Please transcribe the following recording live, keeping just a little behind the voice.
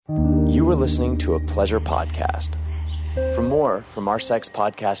You are listening to a Pleasure podcast. For more from our Sex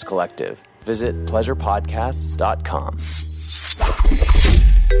Podcast Collective, visit pleasurepodcasts.com.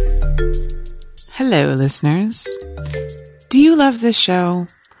 Hello, listeners. Do you love this show?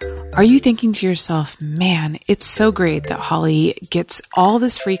 Are you thinking to yourself, man, it's so great that Holly gets all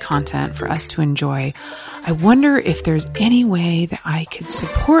this free content for us to enjoy. I wonder if there's any way that I could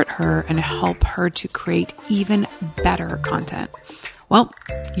support her and help her to create even better content. Well,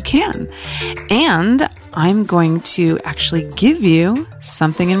 you can. And I'm going to actually give you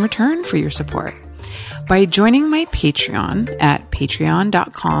something in return for your support. By joining my Patreon at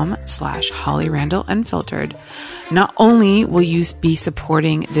patreon.com/Holly Randall Unfiltered, not only will you be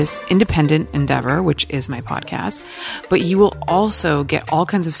supporting this independent endeavor, which is my podcast, but you will also get all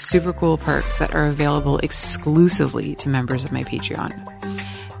kinds of super cool perks that are available exclusively to members of my Patreon.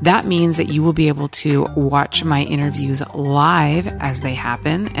 That means that you will be able to watch my interviews live as they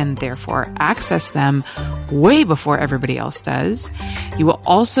happen and therefore access them way before everybody else does. You will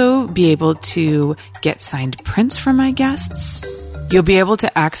also be able to get signed prints from my guests. You'll be able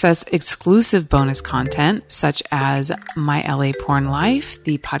to access exclusive bonus content, such as My LA Porn Life,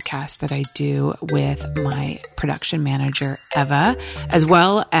 the podcast that I do with my production manager, Eva, as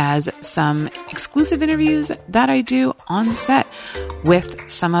well as some exclusive interviews that I do on set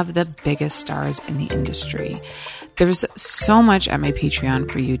with some of the biggest stars in the industry. There's so much at my Patreon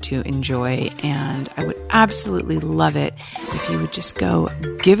for you to enjoy, and I would absolutely love it if you would just go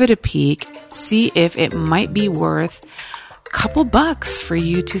give it a peek, see if it might be worth couple bucks for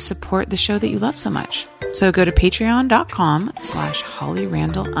you to support the show that you love so much. So go to patreon.com/Holly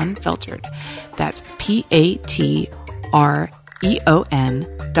Randall Unfiltered. That's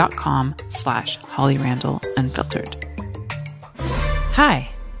patreon.com/Holly Randall Unfiltered. Hi,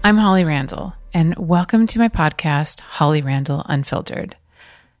 I'm Holly Randall, and welcome to my podcast, Holly Randall Unfiltered.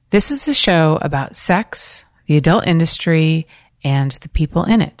 This is a show about sex, the adult industry, and the people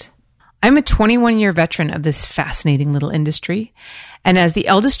in it. I'm a 21-year veteran of this fascinating little industry, and as the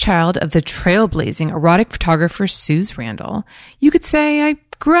eldest child of the trailblazing erotic photographer Suze Randall, you could say I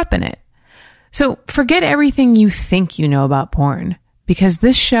grew up in it. So forget everything you think you know about porn, because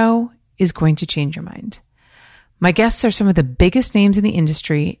this show is going to change your mind. My guests are some of the biggest names in the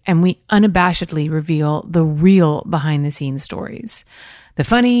industry, and we unabashedly reveal the real behind-the-scenes stories. The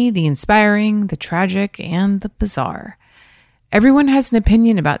funny, the inspiring, the tragic, and the bizarre. Everyone has an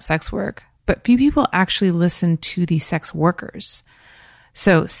opinion about sex work, but few people actually listen to the sex workers.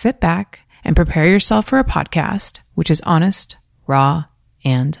 So sit back and prepare yourself for a podcast which is honest, raw,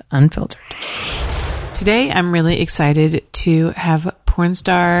 and unfiltered. Today, I'm really excited to have porn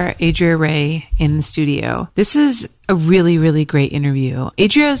star Adria Ray in the studio. This is a really, really great interview.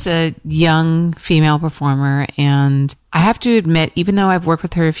 Adria is a young female performer, and I have to admit, even though I've worked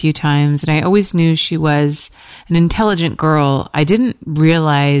with her a few times and I always knew she was an intelligent girl, I didn't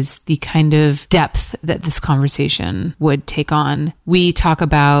realize the kind of depth that this conversation would take on. We talk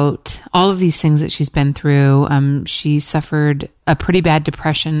about all of these things that she's been through. She suffered a pretty bad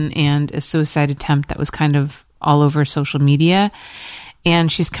depression and a suicide attempt that was kind of all over social media.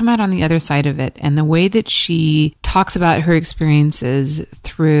 And she's come out on the other side of it. And the way that she talks about her experiences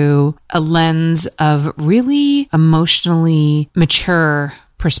through a lens of really emotionally mature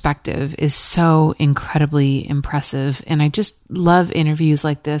perspective is so incredibly impressive. And I just love interviews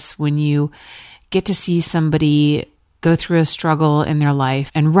like this when you get to see somebody go through a struggle in their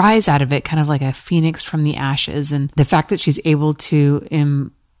life and rise out of it, kind of like a phoenix from the ashes. And the fact that she's able to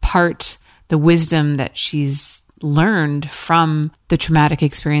impart the wisdom that she's learned from the traumatic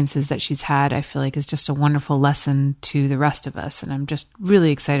experiences that she's had, I feel like is just a wonderful lesson to the rest of us. And I'm just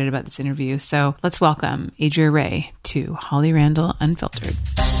really excited about this interview. So let's welcome Adria Ray to Holly Randall Unfiltered.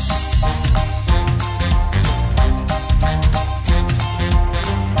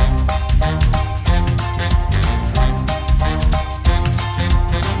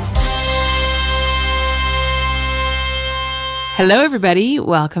 Hello, everybody.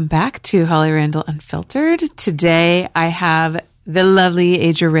 Welcome back to Holly Randall Unfiltered. Today, I have the lovely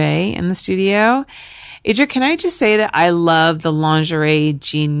Adria Ray in the studio. Adria, can I just say that I love the lingerie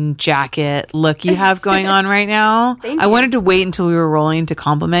jean jacket look you have going on right now? Thank you. I wanted to wait until we were rolling to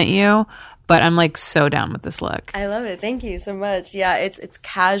compliment you, but I'm like so down with this look. I love it. Thank you so much. Yeah, it's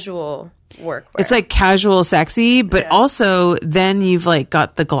casual workwear. It's like casual sexy, but also then you've like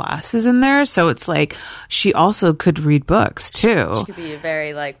got the glasses in there. So it's like she also could read books too. She could be a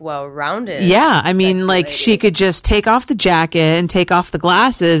very like well-rounded. Yeah. I mean, like lady. she could just take off the jacket and take off the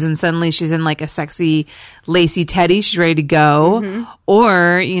glasses and suddenly she's in like a sexy lacy teddy. She's ready to go. Mm-hmm.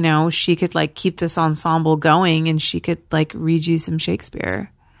 Or, you know, she could like keep this ensemble going and she could like read you some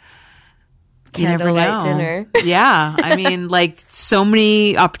Shakespeare. You never know. Candlelight dinner. Yeah. I mean, like so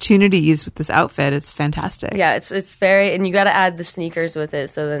many opportunities with this outfit. It's fantastic. Yeah, it's very, and you got to add the sneakers with it.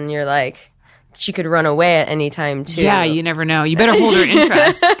 So then you're like, she could run away at any time too. Yeah, you never know. You better hold her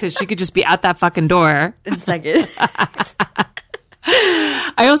interest because she could just be out that fucking door. In seconds.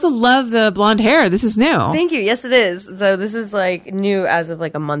 I also love the blonde hair. This is new. Thank you. Yes, it is. So this is like new as of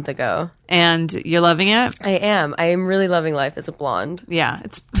like a month ago. And you're loving it? I am. I am really loving life as a blonde. Yeah,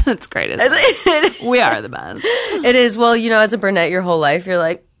 it's great. Isn't it? We are the best. It is. Well, you know, as a brunette your whole life, you're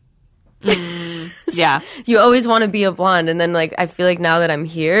like, Yeah. you always want to be a blonde. And then like, I feel like now that I'm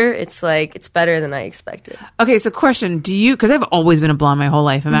here, it's like, it's better than I expected. Okay, so question. Because I've always been a blonde my whole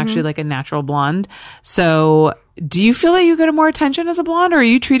life. I'm actually like a natural blonde. So do you feel like you get more attention as a blonde or are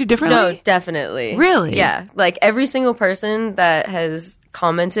you treated differently? No, definitely. Really? Yeah. Like every single person that has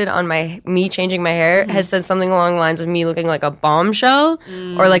commented on me changing my hair has said something along the lines of me looking like a bombshell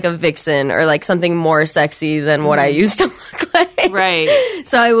or like a vixen or like something more sexy than what I used to look like. Right.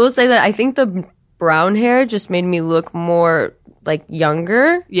 So I will say that I think the brown hair just made me look more like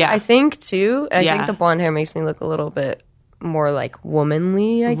younger. Yeah. I think too. And Yeah. I think the blonde hair makes me look a little bit more like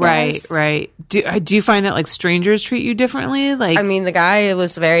womanly, I guess. Right. Do you find that like strangers treat you differently? Like, I mean, the guy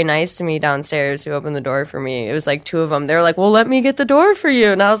was very nice to me downstairs who opened the door for me. It was like two of them. They were like, well, let me get the door for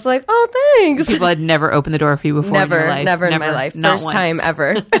you. And I was like, oh, thanks. people had never opened the door for you before in your life. Never in my life. Not First once. time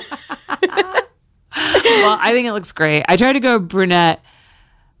ever. Well, I think it looks great. I tried to go brunette.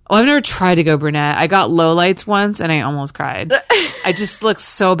 Well, I've never tried to go brunette. I got lowlights once and I almost cried. I just look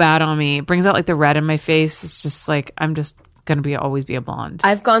so bad on me. It brings out like the red in my face. It's just like, I'm just going to always be a blonde.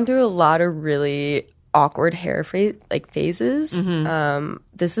 I've gone through a lot of really awkward hair phases.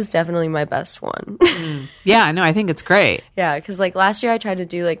 This is definitely my best one. Yeah, no, I think it's great. Yeah, because like last year I tried to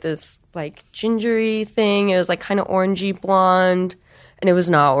do like this like gingery thing. It was like kind of orangey blonde and it was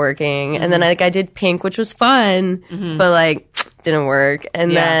not working. And then like I did pink, which was fun, but like didn't work.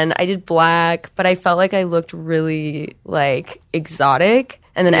 And then I did black, but I felt like I looked really like exotic.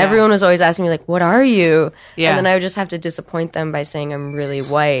 And then everyone was always asking me like, what are you? Yeah. And then I would just have to disappoint them by saying I'm really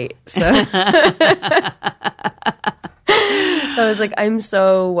white. So I was like, I'm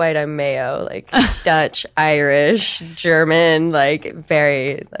so white, I'm mayo, like Dutch, Irish, German, like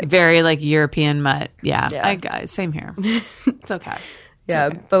very like European mutt. Yeah. Yeah. Same here. It's okay. yeah.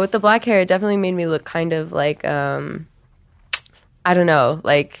 But with the black hair, it definitely made me look kind of like I don't know,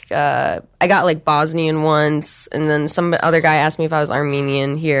 like I got like Bosnian once, and then some other guy asked me if I was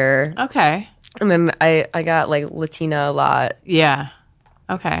Armenian here, Okay. and then I got like Latina a lot, Yeah.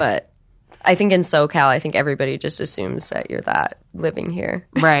 Okay. but I think in SoCal, I think everybody just assumes that you're that living here.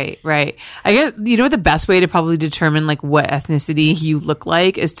 Right. I guess, you know what the best way to probably determine like what ethnicity you look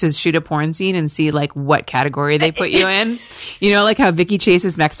like is to shoot a porn scene and see like what category they put you in. You know, like how Vicky Chase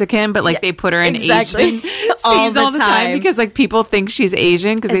is Mexican, but like they put her in exactly. Asian scenes all the time because like people think she's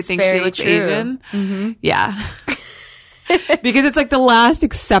Asian because they It's think she very looks true. Asian. Yeah. Because it's like the last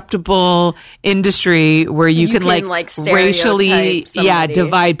acceptable industry where you can like stereotype racially somebody.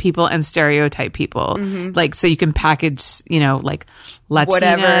 divide people and stereotype people. Like so you can package, you know, like Latina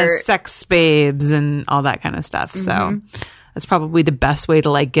Whatever. sex babes and all that kind of stuff. So that's probably the best way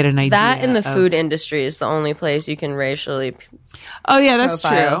to like get an idea. That in the of- food industry is the only place you can racially Oh yeah, that's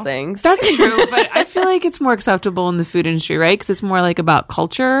profile true. things. That's true, but I feel like it's more acceptable in the food industry, right? Because it's more like about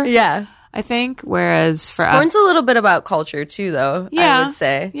culture. yeah. I think. Whereas for Porn's us, a little bit about culture too, though. I would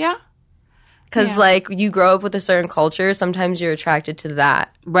say. yeah, Because, like, you grow up with a certain culture, sometimes you're attracted to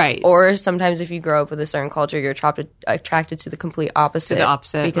that. right. Or sometimes if you grow up with a certain culture, you're attracted to the complete opposite. To the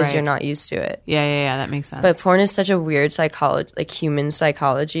opposite, Because right. you're not used to it. yeah, that makes sense. But porn is such a weird psychology, like, human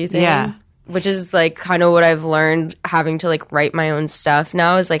psychology thing. Yeah. Which is, like, kind of what I've learned having to, like, write my own stuff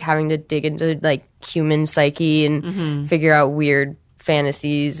now is, like, having to dig into, like, human psyche and figure out weird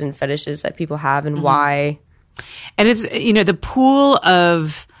fantasies and fetishes that people have and why. And it's, you know, the pool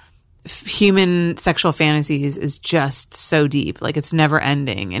of human sexual fantasies is just so deep. Like it's never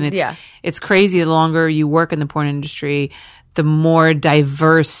ending. And it's crazy. The longer you work in the porn industry, the more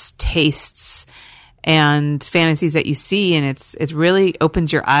diverse tastes and fantasies that you see. And it really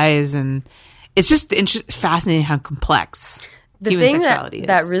opens your eyes. And it's just fascinating how complex The human thing sexuality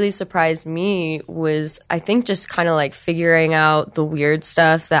that is. really surprised me was, I think, just kind of like figuring out the weird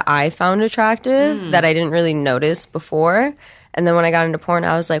stuff that I found attractive that I didn't really notice before. And then when I got into porn,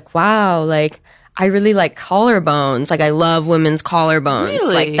 I was like, wow, like, I really like collarbones. Like, I love women's collarbones.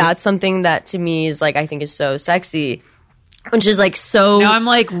 Really? Like, that's something that to me is like, I think is so sexy. Which is like so. Now I'm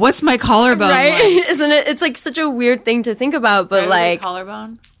like, what's my collarbone right? like? Isn't it? It's like such a weird thing to think about, but like,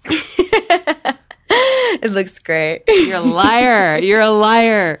 collarbone? it looks great. You're a liar. You're a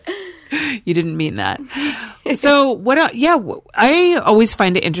liar. You didn't mean that. So what? I always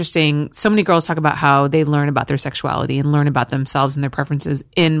find it interesting. So many girls talk about how they learn about their sexuality and learn about themselves and their preferences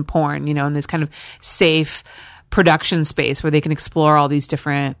in porn, in this kind of safe production space where they can explore all these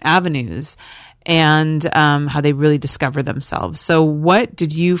different avenues and how they really discover themselves. So what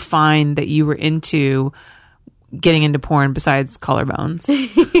did you find that you were into getting into porn besides collarbones?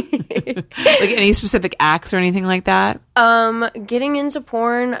 Like any specific acts or anything like that? Getting into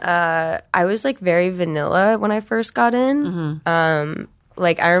porn, I was like very vanilla when I first got in.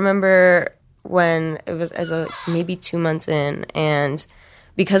 Like I remember when it was maybe 2 months in, and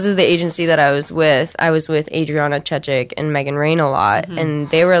because of the agency that I was with Adriana Chechik and Megan Rain a lot, and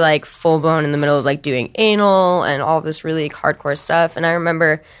they were like full blown in the middle of like doing anal and all this really hardcore stuff. And I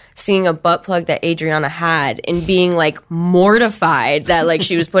remember seeing a butt plug that Adriana had and being like mortified that like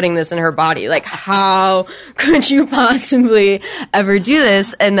she was putting this in her body. Like, how could you possibly ever do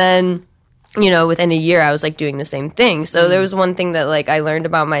this? And then, within a year I was like doing the same thing. So there was one thing that like I learned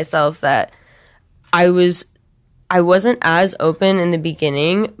about myself, that I wasn't as open in the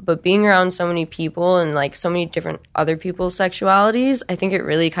beginning, but being around so many people and like so many different other people's sexualities, I think it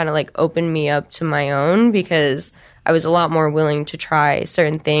really kind of like opened me up to my own, because I was a lot more willing to try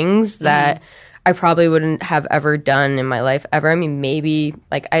certain things that I probably wouldn't have ever done in my life ever. I mean, maybe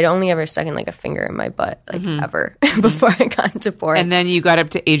like I'd only ever stuck in like a finger in my butt, like ever before I got into porn. And then you got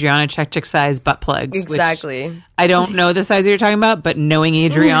up to Adriana Chechik size butt plugs. Exactly. Which I don't know the size that you're talking about, but knowing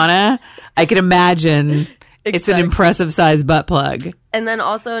Adriana, I can imagine it's an impressive size butt plug. And then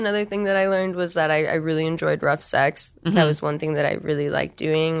also another thing that I learned was that I really enjoyed rough sex. That was one thing that I really liked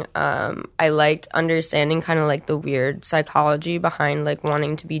doing. I liked understanding kind of like the weird psychology behind like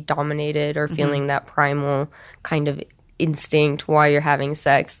wanting to be dominated or feeling that primal kind of instinct while you're having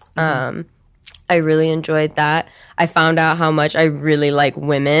sex. I really enjoyed that. I found out how much I really like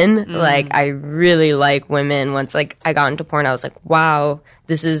women. Like, I really like women. Once, like, I got into porn, I was like, wow,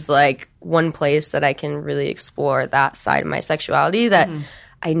 this is, like, one place that I can really explore that side of my sexuality that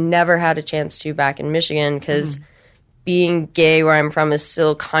I never had a chance to back in Michigan, because being gay where I'm from is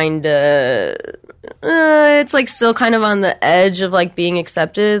still kind of... it's like still kind of on the edge of like being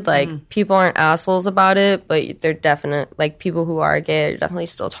accepted. Like people aren't assholes about it, but they're definite, like people who are gay are definitely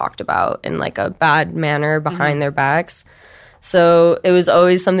still talked about in like a bad manner behind their backs. So it was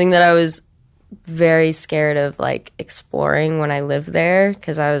always something that I was very scared of like exploring when I lived there,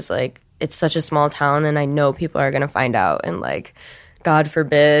 because I was like, it's such a small town and I know people are going to find out, and like, God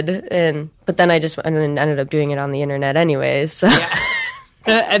forbid. But then I just ended up doing it on the internet anyways. So. Yeah.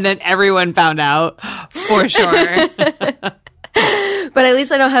 And then everyone found out, for sure. But at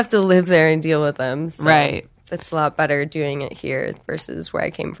least I don't have to live there and deal with them. So right. It's a lot better doing it here versus where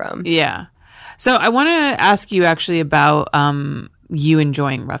I came from. Yeah. So I want to ask you actually about you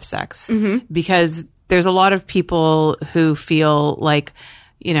enjoying rough sex. Because there's a lot of people who feel like,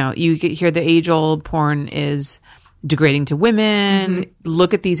 you hear the age-old porn is degrading to women.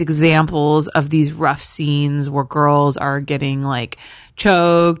 Look at these examples of these rough scenes where girls are getting like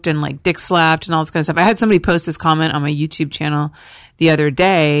choked and like dick slapped and all this kind of stuff. I had somebody post this comment on my YouTube channel the other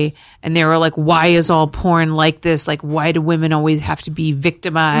day, and they were like, why is all porn like this? Like, why do women always have to be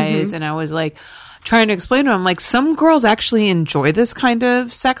victimized? And I was like trying to explain to them, like, some girls actually enjoy this kind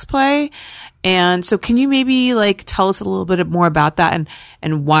of sex play. And so can you maybe like tell us a little bit more about that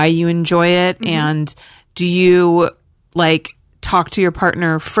and why you enjoy it? And do you like talk to your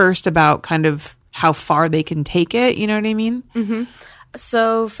partner first about kind of how far they can take it? You know what I mean?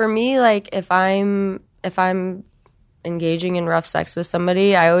 So for me, like if I'm engaging in rough sex with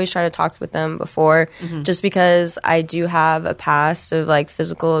somebody, I always try to talk with them before, just because I do have a past of like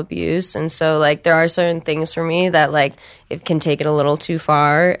physical abuse. And so like there are certain things for me that like it can take it a little too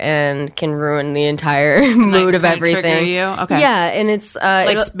far and can ruin the entire mood of everything. Trigger you? Okay. Yeah. And it's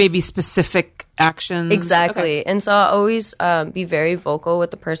like maybe specific actions. Exactly. Okay. And so I'll always be very vocal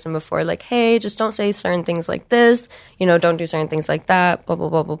with the person before, like, hey, just don't say certain things like this, don't do certain things like that, blah, blah,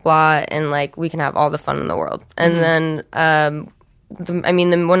 blah, blah, blah. And like, we can have all the fun in the world. And then,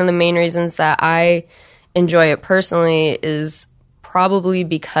 one of the main reasons that I enjoy it personally is probably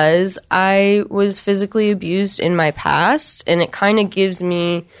because I was physically abused in my past, and it kind of gives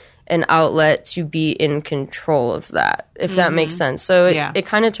me an outlet to be in control of that, if that makes sense. So it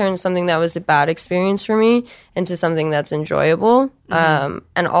kind of turns something that was a bad experience for me into something that's enjoyable.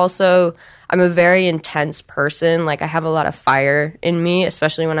 And also, I'm a very intense person. Like, I have a lot of fire in me,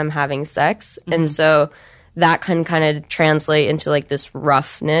 especially when I'm having sex. And so that can kind of translate into like this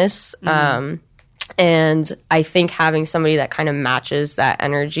roughness. And I think having somebody that kind of matches that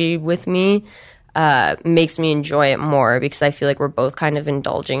energy with me makes me enjoy it more, because I feel like we're both kind of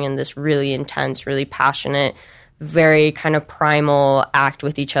indulging in this really intense, really passionate, very kind of primal act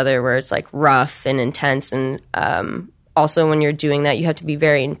with each other, where it's like rough and intense. And also when you're doing that, you have to be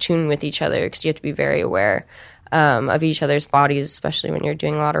very in tune with each other, because you have to be very aware of each other's bodies, especially when you're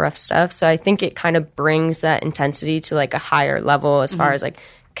doing a lot of rough stuff. So I think it kind of brings that intensity to like a higher level as far as like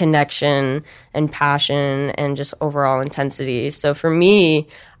connection and passion and just overall intensity. So for me,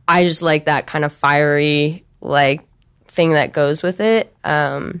 I just like that kind of fiery like thing that goes with it,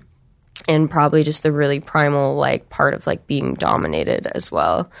 and probably just the really primal like part of like being dominated as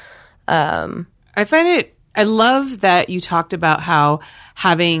well. I love that you talked about how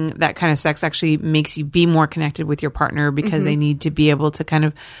having that kind of sex actually makes you be more connected with your partner, because they need to be able to kind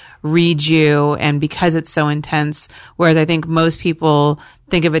of read you, and because it's so intense. Whereas I think most people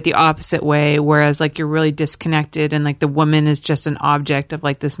think of it the opposite way, whereas like you're really disconnected, and like the woman is just an object of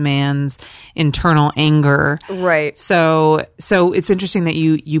like this man's internal anger. Right. So it's interesting that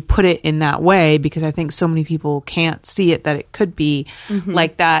you put it in that way, because I think so many people can't see it, that it could be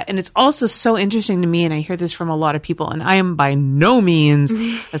like that. And it's also so interesting to me, and I hear this from a lot of people, and I am by no means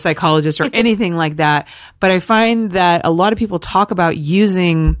a psychologist or anything like that, but I find that a lot of people talk about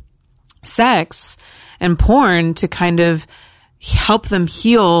using sex and porn to kind of help them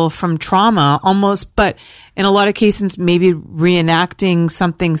heal from trauma almost, but in a lot of cases maybe reenacting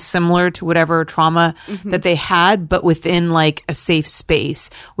something similar to whatever trauma that they had, but within like a safe space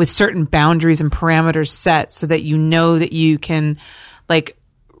with certain boundaries and parameters set, so that you know that you can like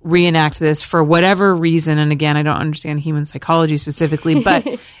reenact this for whatever reason. And again, I don't understand human psychology specifically, but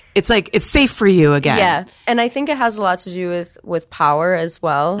it's like it's safe for you again. Yeah, and I think it has a lot to do with power as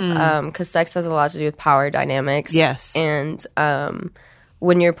well, because sex has a lot to do with power dynamics. Yes. And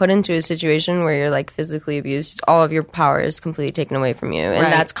when you're put into a situation where you're like physically abused, all of your power is completely taken away from you,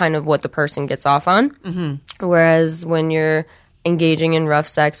 and that's kind of what the person gets off on. Whereas when you're engaging in rough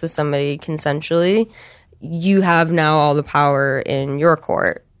sex with somebody consensually, you have now all the power in your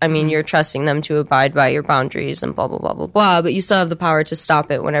court. I mean, you're trusting them to abide by your boundaries and blah, blah, blah, blah, blah, but you still have the power to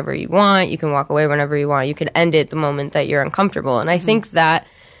stop it whenever you want. You can walk away whenever you want. You can end it the moment that you're uncomfortable. And I think that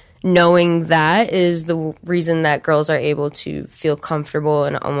knowing that is the reason that girls are able to feel comfortable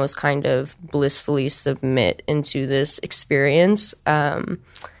and almost kind of blissfully submit into this experience,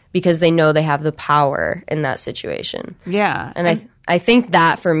 because they know they have the power in that situation. Yeah. And I think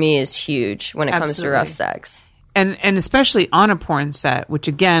that for me is huge when it comes to rough sex. And especially on a porn set, which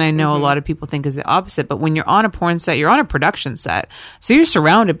again, I know a lot of people think is the opposite, but when you're on a porn set, you're on a production set. So you're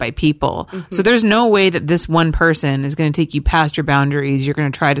surrounded by people. So there's no way that this one person is going to take you past your boundaries. You're going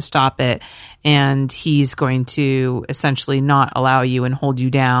to try to stop it, and he's going to essentially not allow you and hold you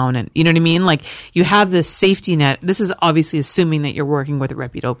down. And you know what I mean? Like, you have this safety net. This is obviously assuming that you're working with a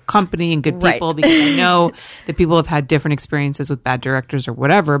reputable company and good people, because I know that people have had different experiences with bad directors or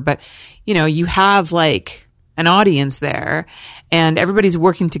whatever, but you know, you have like an audience there, and everybody's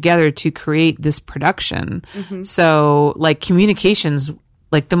working together to create this production. So like communication's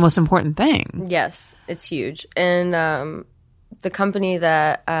like the most important thing. Yes, it's huge. And the company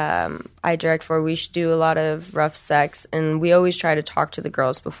that I direct for, we should do a lot of rough sex, and we always try to talk to the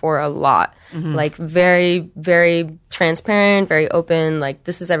girls before a lot. Like very, very transparent, very open, like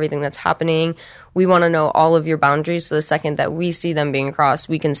this is everything that's happening. We want to know all of your boundaries, so the second that we see them being crossed,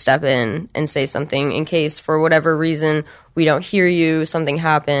 we can step in and say something in case for whatever reason we don't hear you, something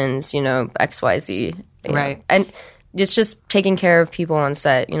happens, you know, XYZ. Right. And it's just taking care of people on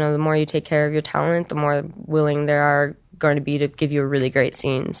set. You know, the more you take care of your talent, the more willing they are going to be to give you a really great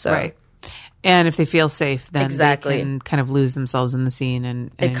scene. So. Right. And if they feel safe, then exactly. they can kind of lose themselves in the scene,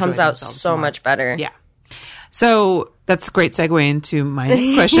 and it comes out so much better. Yeah. So that's a great segue into my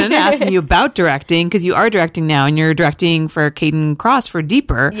next question, asking you about directing, because you are directing now, and you're directing for Caden Cross for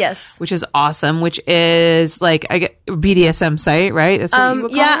Deeper. Yes. Which is awesome, which is like a BDSM site, right? That's what you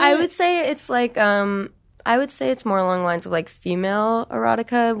would call it? I would say it's like, I would say it's more along the lines of like female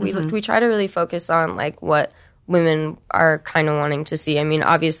erotica. We try to really focus on like what women are kind of wanting to see. I mean,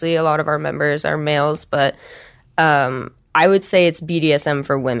 obviously a lot of our members are males, but I would say it's BDSM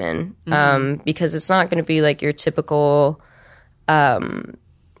for women, because it's not going to be like your typical woman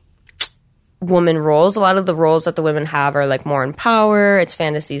roles. A lot of the roles that the women have are like more in power. It's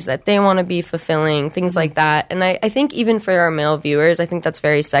fantasies that they want to be fulfilling, things like that. And I think even for our male viewers, I think that's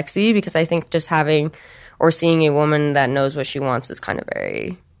very sexy, because I think just having or seeing a woman that knows what she wants is kind of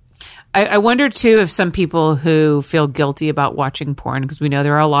very... I wonder too if some people who feel guilty about watching porn, because we know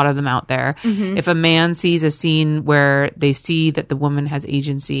there are a lot of them out there, if a man sees a scene where they see that the woman has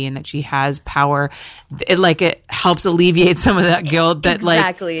agency and that she has power, it helps alleviate some of that guilt that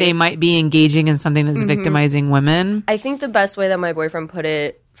Exactly. they might be engaging in something that's victimizing women. I think the best way that my boyfriend put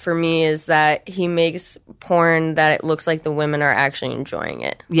it for me is that he makes porn that it looks like the women are actually enjoying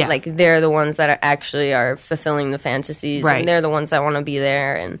it. Yeah. Like they're the ones that are fulfilling the fantasies, Right. and they're the ones that want to be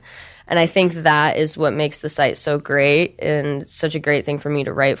there. And I think that is what makes the site so great and such a great thing for me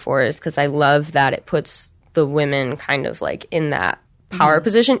to write for, is because I love that it puts the women kind of like in that power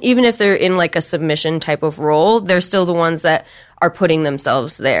position. Even if they're in like a submission type of role, they're still the ones that are putting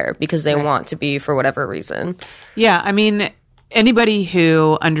themselves there because they want to be for whatever reason. Yeah, I mean, anybody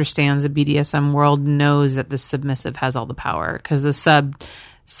who understands the BDSM world knows that the submissive has all the power because the sub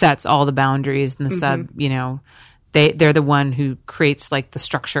sets all the boundaries, and the sub, they're the one who creates like the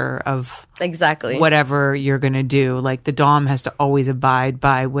structure of Exactly. whatever you're going to do. Like the dom has to always abide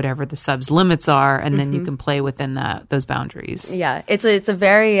by whatever the sub's limits are, and then you can play within those boundaries. Yeah, it's like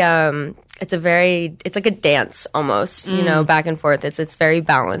a dance almost, back and forth. It's very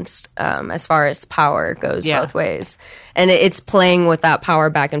balanced as far as power goes both ways, and it's playing with that power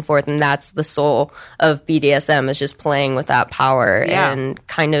back and forth, and that's the soul of BDSM, is just playing with that power and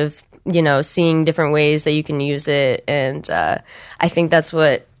kind of seeing different ways that you can use it, and I think that's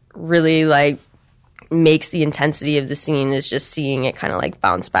what really like makes the intensity of the scene, is just seeing it kind of like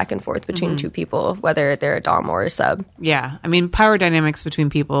bounce back and forth between two people, whether they're a dom or a sub. Yeah, I mean, power dynamics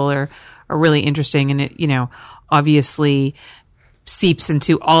between people are really interesting, and it obviously seeps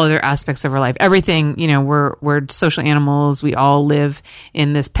into all other aspects of our life. Everything, we're social animals. We all live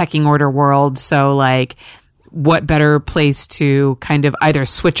in this pecking order world. So like, what better place to kind of either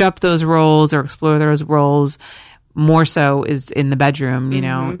switch up those roles or explore those roles more so is in the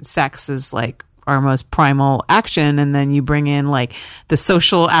bedroom. Sex is like our most primal action, and then you bring in like the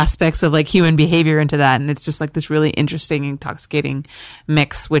social aspects of like human behavior into that, and it's just like this really interesting, intoxicating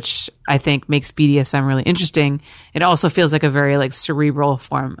mix, which I think makes BDSM really interesting. It also feels like a very like cerebral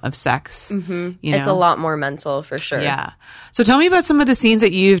form of sex. It's a lot more mental for sure. Yeah. So tell me about some of the scenes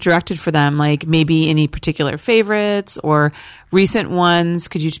that you've directed for them, like maybe any particular favorites or recent ones.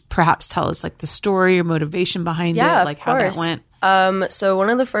 Could you perhaps tell us like the story or motivation behind it, like how that went? So one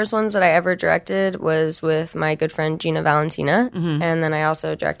of the first ones that I ever directed was with my good friend Gina Valentina, and then I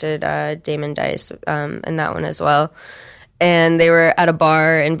also directed Damon Dice in that one as well. And they were at a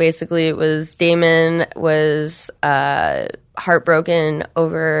bar, and basically it was Damon was heartbroken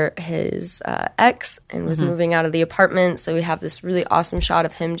over his ex and was moving out of the apartment. So we have this really awesome shot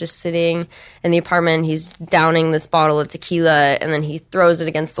of him just sitting in the apartment. He's downing this bottle of tequila, and then he throws it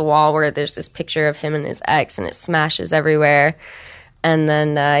against the wall where there's this picture of him and his ex, and it smashes everywhere. And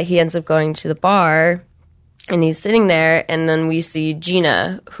then he ends up going to the bar, and he's sitting there, and then we see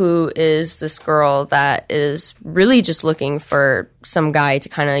Gina, who is this girl that is really just looking for some guy to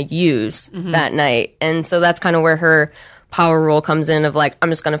kind of use that night. And so that's kind of where her power role comes in, of like, I'm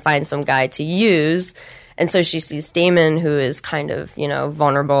just going to find some guy to use. And so she sees Damon, who is kind of,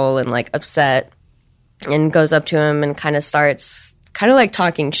 vulnerable and like upset, and goes up to him and kind of starts kind of like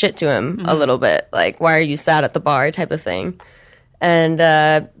talking shit to him a little bit, like, why are you sad at the bar type of thing. And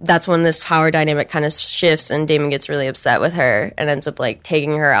that's when this power dynamic kind of shifts, and Damon gets really upset with her and ends up like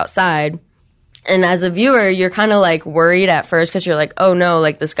taking her outside. And as a viewer, you're kind of like worried at first, because you're like, oh no,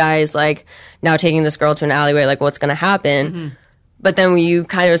 like this guy is like now taking this girl to an alleyway, like what's going to happen? But then you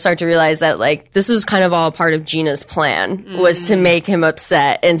kind of start to realize that like this was kind of all part of Gina's plan, was to make him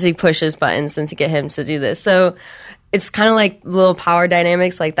upset and to push his buttons and to get him to do this. So it's kind of like little power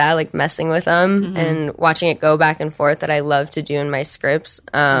dynamics like that, like messing with them and watching it go back and forth, that I love to do in my scripts.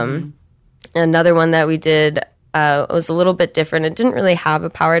 Another one that we did was a little bit different. It didn't really have a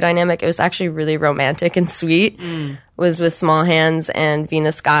power dynamic. It was actually really romantic and sweet. Was with Small Hands and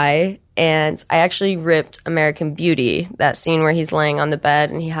Venus Sky. And I actually ripped American Beauty, that scene where he's laying on the bed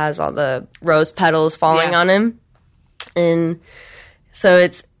and he has all the rose petals falling on him. And so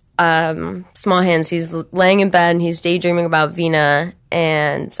it's Small Hands, he's laying in bed and he's daydreaming about Vina,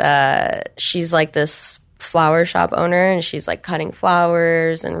 and she's like this flower shop owner, and she's like cutting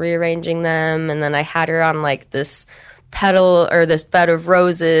flowers and rearranging them. And then I had her on like this petal, or this bed of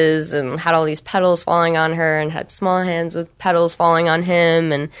roses, and had all these petals falling on her, and had Small Hands with petals falling on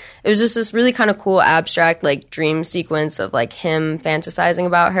him. And it was just this really kind of cool abstract like dream sequence of like him fantasizing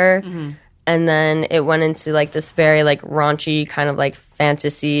about her. And then it went into like this very like raunchy kind of like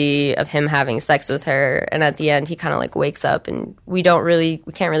fantasy of him having sex with her. And at the end, he kind of like wakes up, and we can't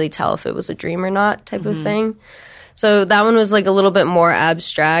really tell if it was a dream or not type of thing. So that one was like a little bit more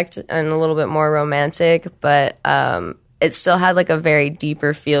abstract and a little bit more romantic, but it still had like a very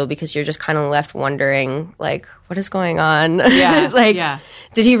deeper feel because you're just kind of left wondering, like, what is going on? Yeah. Like, yeah.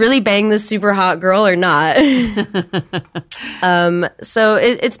 did he really bang this super hot girl or not? So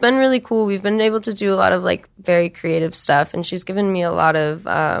it's been really cool. We've been able to do a lot of like very creative stuff, and she's given me a lot of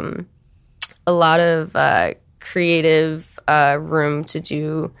creative room to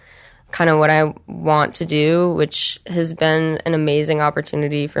do kind of what I want to do, which has been an amazing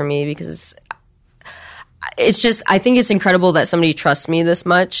opportunity for me because it's just, I think it's incredible that somebody trusts me this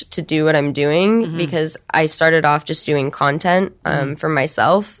much to do what I'm doing because I started off just doing content for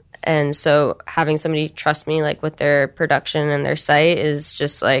myself. And so having somebody trust me like with their production and their site is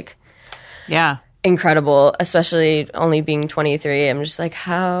just like incredible, especially only being 23. I'm just like,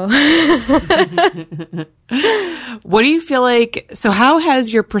 how? What do you feel like? So how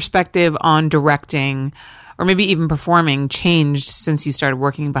has your perspective on directing or maybe even performing changed since you started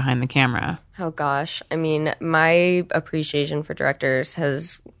working behind the camera? Oh gosh. I mean, my appreciation for directors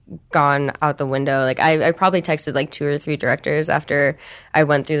has gone out the window. Like I probably texted like 2 or 3 directors after I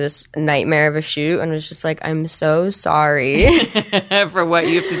went through this nightmare of a shoot and was just like, I'm so sorry for what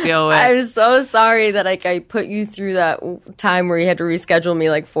you have to deal with. I'm so sorry that like I put you through that time where you had to reschedule me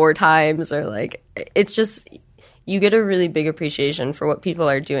like 4 times, or like, it's just, you get a really big appreciation for what people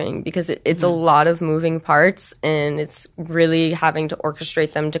are doing because it's a lot of moving parts, and it's really having to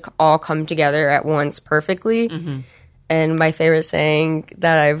orchestrate them to all come together at once perfectly. And my favorite saying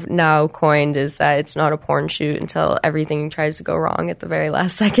that I've now coined is that it's not a porn shoot until everything tries to go wrong at the very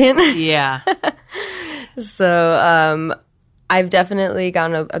last second. Yeah. So I've definitely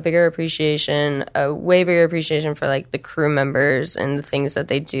gotten a bigger appreciation, a way bigger appreciation for like the crew members and the things that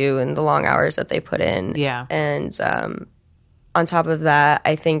they do and the long hours that they put in. Yeah. And on top of that,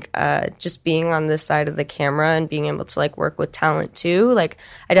 I think just being on this side of the camera and being able to like work with talent too, like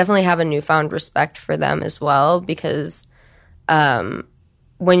I definitely have a newfound respect for them as well, because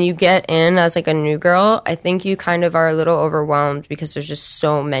when you get in as like a new girl, I think you kind of are a little overwhelmed because there's just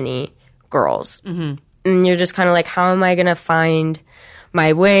so many girls. And you're just kind of like, how am I going to find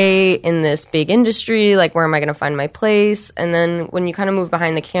my way in this big industry? Like, where am I going to find my place? And then when you kind of move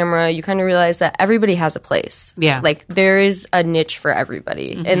behind the camera, you kind of realize that everybody has a place. Yeah. Like, there is a niche for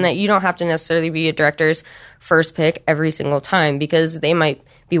everybody. And that you don't have to necessarily be a director's first pick every single time, because they might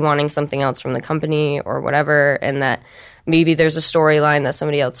be wanting something else from the company or whatever, and that maybe there's a storyline that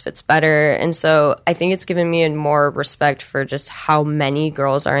somebody else fits better. And so I think it's given me a more respect for just how many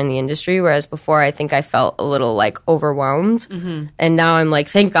girls are in the industry, whereas before I think I felt a little like overwhelmed. And now I'm like,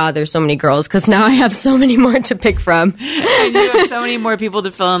 thank God there's so many girls, because now I have so many more to pick from. And you have so many more people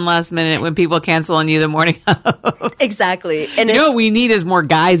to fill in last minute when people cancel on you the morning of. Exactly. And you know what we need is more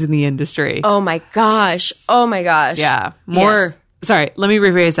guys in the industry. Oh my gosh. Yeah. More. Yes. Sorry, let me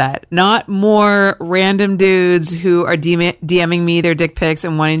rephrase that. Not more random dudes who are DMing me their dick pics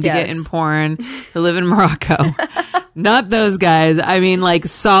and wanting to get in porn who live in Morocco. Not those guys. I mean, like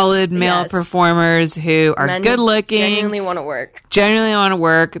solid male performers who are good looking. Genuinely want to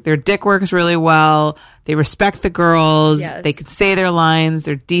work. Their dick works really well. They respect the girls. Yes. They can say their lines.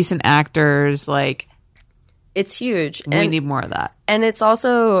 They're decent actors. Like, it's huge. We need more of that. And it's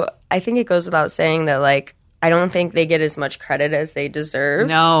also, I think it goes without saying that, like, I don't think they get as much credit as they deserve.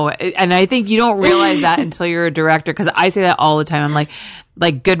 No, and I think you don't realize that until you're a director, because I say that all the time. I'm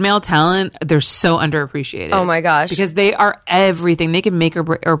like good male talent, they're so underappreciated. Oh my gosh. Because they are everything. They can make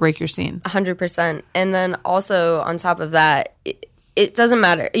or break your scene. 100%. And then also on top of that, it doesn't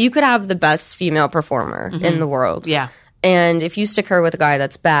matter. You could have the best female performer in the world. Yeah. And if you stick her with a guy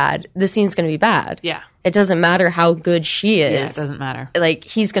that's bad, the scene's going to be bad. Yeah. It doesn't matter how good she is. Yeah, it doesn't matter. Like,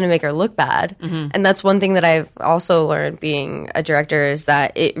 he's going to make her look bad. And that's one thing that I've also learned being a director, is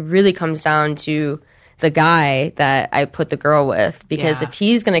that it really comes down to the guy that I put the girl with. Because if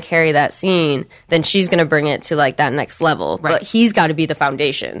he's going to carry that scene, then she's going to bring it to, like, that next level. Right. But he's got to be the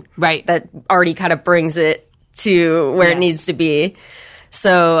foundation. Right. That already kind of brings it to where it needs to be.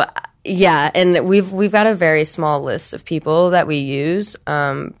 So... yeah, and we've got a very small list of people that we use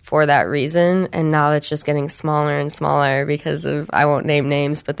for that reason, and now it's just getting smaller and smaller because of, I won't name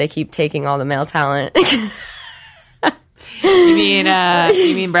names, but they keep taking all the male talent. You mean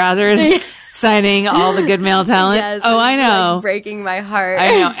Brazzers signing all the good male talent? Yes, I know, like breaking my heart. I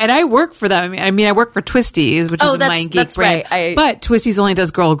know, and I work for them. I mean, I work for Twisties, which is a Mind Geek brand. Right. But Twisties only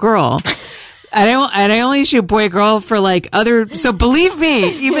does girl. And I only shoot boy-girl for like other. So believe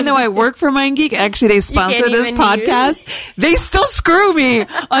me, even though I work for Mind Geek, actually they sponsor this podcast, they still screw me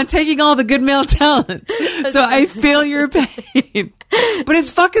on taking all the good male talent. So I feel your pain, but it's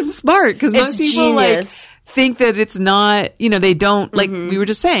fucking smart, because most people genius. think that it's not, they don't, like we were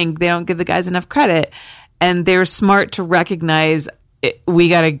just saying, they don't give the guys enough credit. And they're smart to recognize we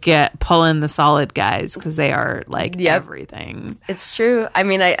got to pull in the solid guys because they are like everything. It's true. I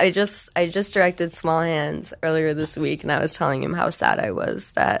mean, I just directed Small Hands earlier this week, and I was telling him how sad I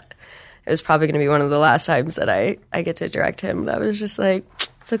was that it was probably going to be one of the last times that I get to direct him. That was just like,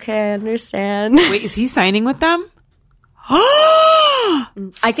 it's okay, I understand. Wait, is he signing with them?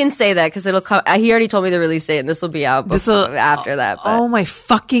 I can say that because it'll come. He already told me the release date, and this will be out after that. But. Oh my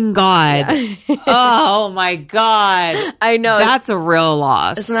fucking God! Yeah. Oh my God! I know that's a real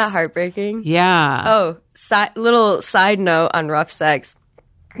loss. Isn't that heartbreaking? Yeah. Oh, little side note on Rough Sex.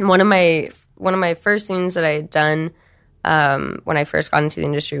 One of my first scenes that I had done when I first got into the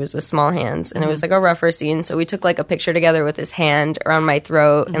industry was with Small Hands, and it was like a rougher scene. So we took like a picture together with his hand around my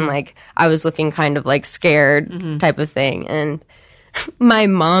throat, and like I was looking kind of like scared type of thing, and my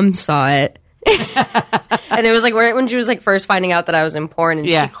mom saw it. And it was like right when she was like first finding out that I was in porn,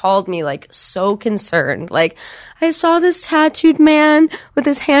 and she called me like so concerned, like, I saw this tattooed man with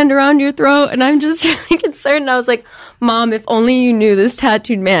his hand around your throat, and I'm just really concerned. And I was like, Mom, if only you knew this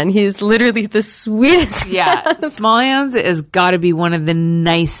tattooed man. He's literally the sweetest man. Small Hands has got to be one of the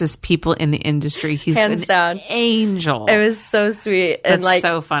nicest people in the industry. He's hands down angel. It was so sweet. That's and like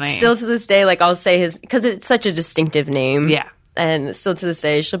so funny. Still to this day, like I'll say his, because it's such a distinctive name. Yeah. And still to this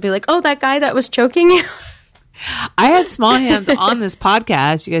day, she'll be like, oh, that guy that was choking you. I had Small Hands on this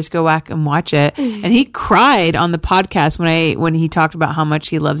podcast. You guys go back and watch it. And he cried on the podcast when he talked about how much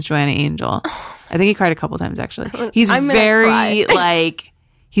he loves Joanna Angel. I think he cried a couple times actually. He's very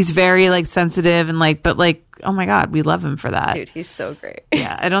like sensitive and like, but like, oh my God, we love him for that. Dude, he's so great.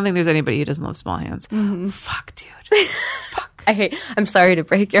 Yeah, I don't think there's anybody who doesn't love Small Hands. Fuck, dude. Fuck. I'm sorry to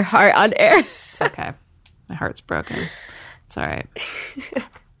break your heart on air. It's okay. My heart's broken. It's all right.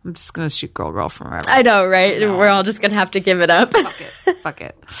 I'm just going to shoot girl forever. I know, right? No. We're all just going to have to give it up. Fuck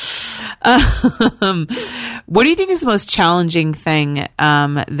it. What do you think is the most challenging thing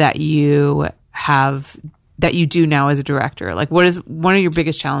that you do now as a director? Like, what is one of your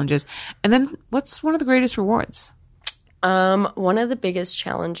biggest challenges? And then what's one of the greatest rewards? One of the biggest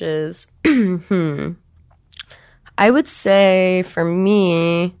challenges, I would say for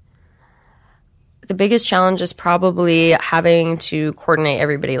me, the biggest challenge is probably having to coordinate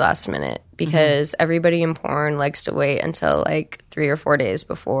everybody last minute, because everybody in porn likes to wait until like 3 or 4 days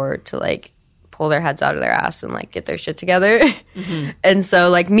before to like pull their heads out of their ass and like get their shit together. And so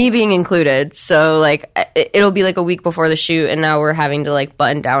like me being included, so like it'll be like a week before the shoot, and now we're having to like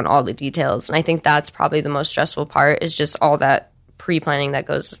button down all the details. And I think that's probably the most stressful part, is just all that pre-planning that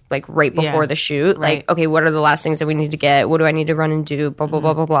goes like right before the shoot. Right. Like, okay, what are the last things that we need to get? What do I need to run and do? Blah, blah,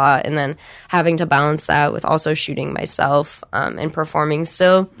 blah, blah, blah. And then having to balance that with also shooting myself and performing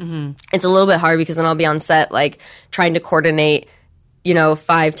still. It's a little bit hard, because then I'll be on set like trying to coordinate,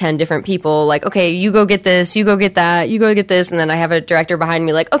 5-10 different people. Like, okay, you go get this, you go get that, you go get this. And then I have a director behind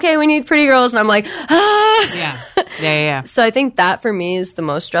me like, okay, we need pretty girls. And I'm like, ah. Yeah. So I think that for me is the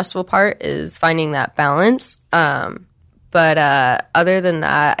most stressful part, is finding that balance. But other than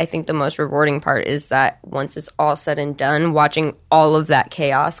that, I think the most rewarding part is that once it's all said and done, watching all of that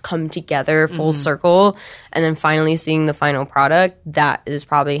chaos come together full circle, and then finally seeing the final product, that is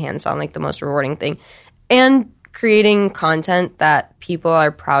probably hands on like the most rewarding thing. And creating content that people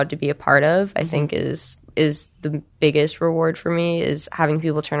are proud to be a part of, I think is the biggest reward for me, is having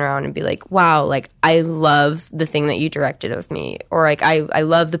people turn around and be like, wow, like I love the thing that you directed of me, or like I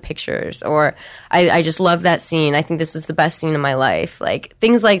love the pictures, or I just love that scene. I think this is the best scene in my life. Like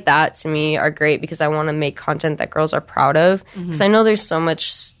things like that to me are great, because I want to make content that girls are proud of, because I know there's so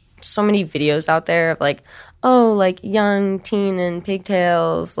many videos out there of like, oh, like young teen in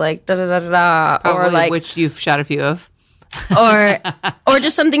pigtails, like da da da da da, Probably, or like, which you've shot a few of. or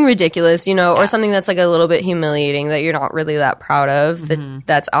just something ridiculous, or something that's like a little bit humiliating that you're not really that proud of,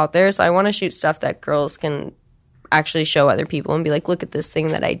 that's out there. So I want to shoot stuff that girls can actually show other people and be like, look at this thing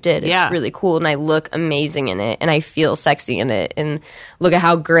that I did. It's really cool, and I look amazing in it, and I feel sexy in it, and look at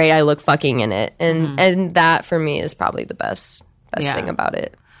how great I look fucking in it. And that for me is probably the best thing about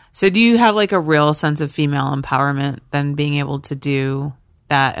it. So do you have like a real sense of female empowerment then, being able to do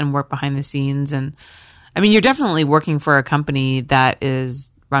that and work behind the scenes? And I mean, you're definitely working for a company that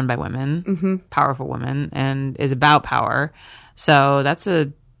is run by women, powerful women, and is about power. So that's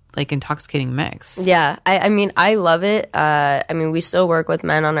a like intoxicating mix. Yeah, I mean, I love it. I mean, we still work with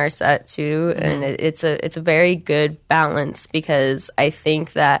men on our set too, and it's a very good balance, because I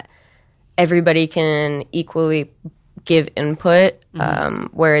think that everybody can equally give input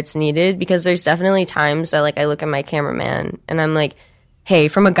where it's needed, because there's definitely times that like I look at my cameraman and I'm like, hey,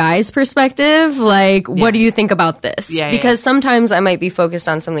 from a guy's perspective, like, what do you think about this? Because sometimes I might be focused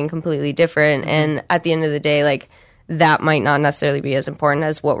on something completely different. And at the end of the day, like, that might not necessarily be as important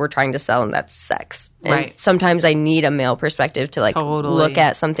as what we're trying to sell, and that's sex. And sometimes I need a male perspective to, like, look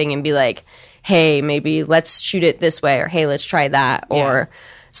at something and be like, hey, maybe let's shoot it this way, or hey, let's try that. Or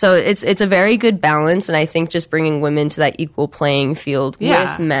so it's a very good balance, and I think just bringing women to that equal playing field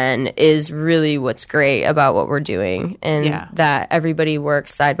with men is really what's great about what we're doing, and that everybody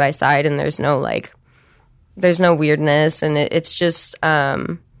works side by side, and there's no weirdness, and it's just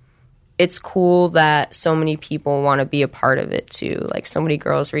it's cool that so many people want to be a part of it too. Like, so many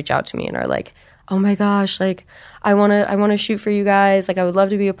girls reach out to me and are like, oh my gosh, like, I want to shoot for you guys. Like, I would love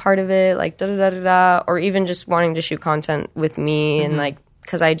to be a part of it. Like, da-da-da-da-da. Or even just wanting to shoot content with me. And, like,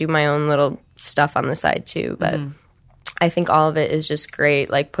 because I do my own little stuff on the side too. But I think all of it is just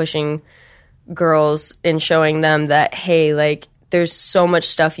great. Like, pushing girls and showing them that, hey, like, there's so much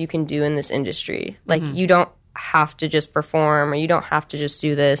stuff you can do in this industry. Like, you don't have to just perform, or you don't have to just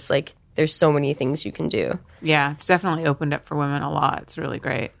do this. Like, there's so many things you can do. Yeah, it's definitely opened up for women a lot. It's really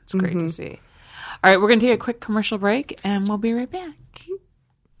great. It's great to see. All right, we're going to take a quick commercial break, and we'll be right back.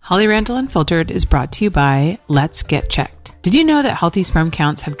 Holly Randall Unfiltered is brought to you by Let's Get Checked. Did you know that healthy sperm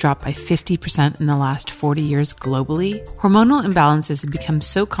counts have dropped by 50% in the last 40 years globally? Hormonal imbalances have become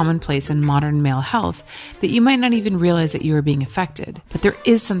so commonplace in modern male health that you might not even realize that you are being affected. But there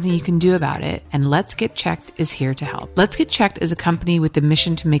is something you can do about it, and Let's Get Checked is here to help. Let's Get Checked is a company with the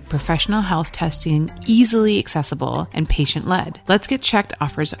mission to make professional health testing easily accessible and patient-led. Let's Get Checked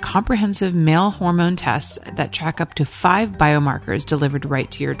offers a comprehensive male hormone tests that track up to 5 biomarkers delivered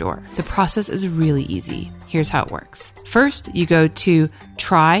right to your door. The process is really easy. Here's how it works. First, you go to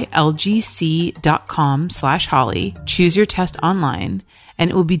trylgc.com/Holly, choose your test online, and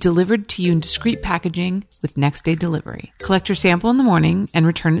it will be delivered to you in discreet packaging with next day delivery. Collect your sample in the morning and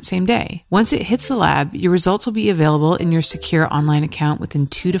return it same day. Once it hits the lab, your results will be available in your secure online account within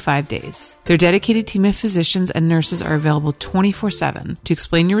 2 to 5 days. Their dedicated team of physicians and nurses are available 24/7 to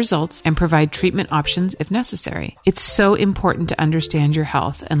explain your results and provide treatment options if necessary. It's so important to understand your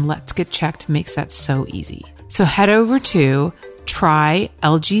health, and Let's Get Checked makes that so easy. So head over to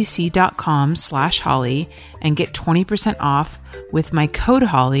trylgc.com/Holly and get 20% off with my code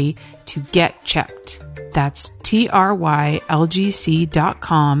Holly to get checked. That's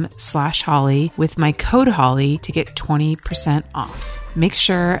trylgc.com/Holly with my code Holly to get 20% off. Make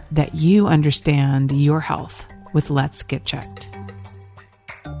sure that you understand your health with Let's Get Checked.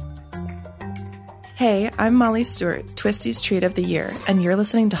 Hey, I'm Molly Stewart, Twisties Treat of the Year, and you're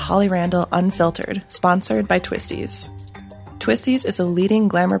listening to Holly Randall Unfiltered, sponsored by Twisties. Twisties is a leading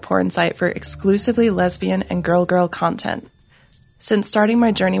glamour porn site for exclusively lesbian and girl content. Since starting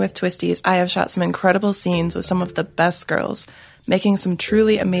my journey with Twisties, I have shot some incredible scenes with some of the best girls, making some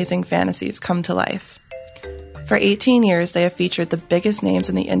truly amazing fantasies come to life. For 18 years, they have featured the biggest names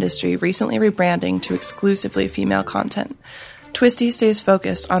in the industry, recently rebranding to exclusively female content. Twisties stays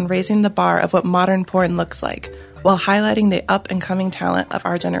focused on raising the bar of what modern porn looks like, while highlighting the up-and-coming talent of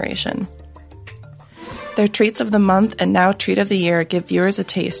our generation. Their Treats of the Month and now Treat of the Year give viewers a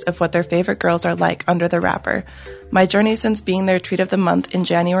taste of what their favorite girls are like under the wrapper. My journey since being their Treat of the Month in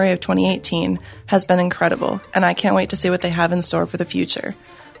January of 2018 has been incredible, and I can't wait to see what they have in store for the future.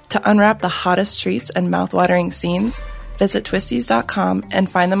 To unwrap the hottest treats and mouth-watering scenes, visit Twisties.com and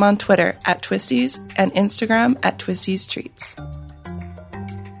find them on Twitter at Twisties and Instagram at Twisties Treats.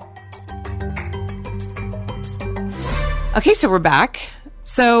 Okay, so we're back.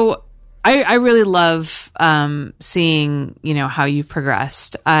 So I really love seeing, how you've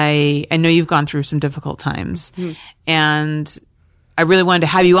progressed. I know you've gone through some difficult times, and I really wanted to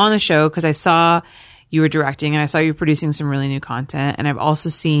have you on the show because I saw you were directing and I saw you producing some really new content, and I've also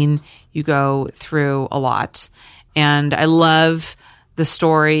seen you go through a lot. And I love the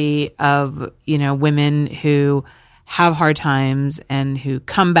story of, women who have hard times and who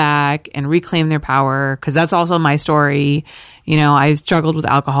come back and reclaim their power. Cause that's also my story. I struggled with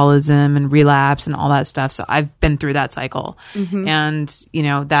alcoholism and relapse and all that stuff. So I've been through that cycle. And,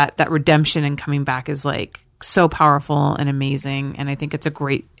 that redemption and coming back is like so powerful and amazing. And I think it's a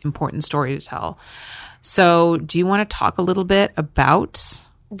great, important story to tell. So do you want to talk a little bit about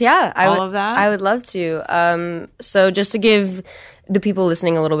all of that? I would love to. So just to give the people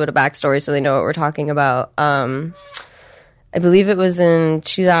listening a little bit of backstory so they know what we're talking about. I believe it was in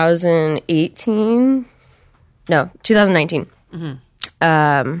 2018. No, 2019.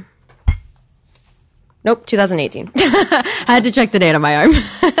 Nope, 2018. I had to check the date on my arm.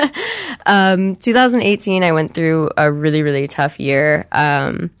 2018, I went through a really, really tough year.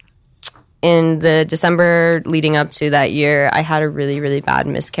 in the December leading up to that year, I had a really, really bad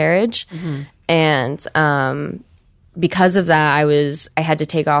miscarriage. And because of that, I had to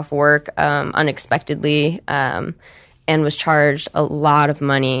take off work unexpectedly and was charged a lot of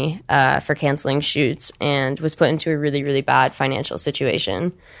money for canceling shoots and was put into a really, really bad financial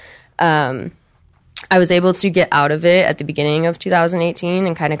situation. I was able to get out of it at the beginning of 2018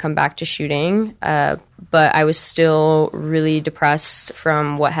 and kind of come back to shooting, but I was still really depressed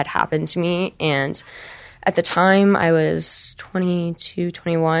from what had happened to me. And at the time, I was 22,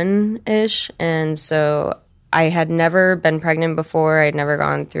 21-ish, and so I had never been pregnant before. I'd never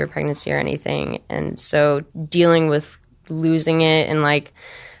gone through a pregnancy or anything, and so dealing with losing it and, like,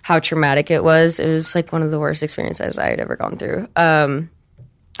 how traumatic it was like one of the worst experiences I had ever gone through.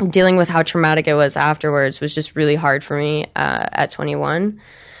 Dealing with how traumatic it was afterwards was just really hard for me at 21.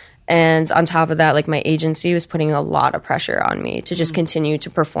 And on top of that, like, my agency was putting a lot of pressure on me to just continue to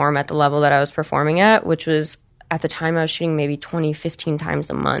perform at the level that I was performing at, which was, at the time, I was shooting maybe 20, 15 times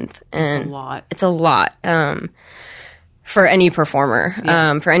a month. And It's a lot. For any performer,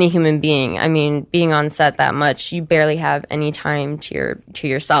 for any human being. I mean, being on set that much, you barely have any time to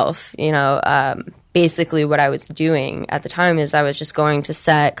yourself, you know. Basically what I was doing at the time is I was just going to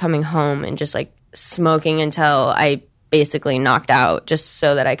set, coming home, and just, like, smoking until I basically knocked out, just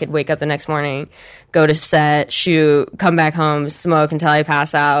so that I could wake up the next morning, go to set, shoot, come back home, smoke until I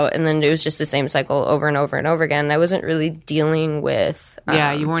pass out. And then it was just the same cycle over and over and over again. I wasn't really dealing with...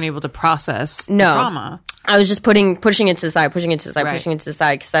 you weren't able to process the trauma. I was just pushing it to the side, pushing it to the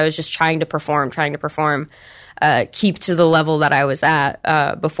side, because I was just trying to perform, keep to the level that I was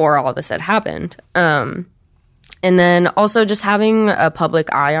at before all this had happened. And then also just having a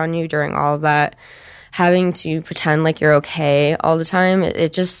public eye on you during all of that, having to pretend like you're okay all the time,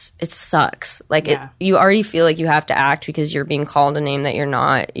 it sucks. Like, you already feel like you have to act because you're being called a name that you're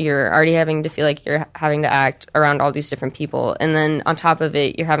not. You're already having to feel like you're having to act around all these different people. And then on top of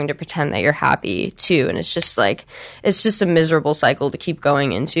it, you're having to pretend that you're happy too. And it's just a miserable cycle to keep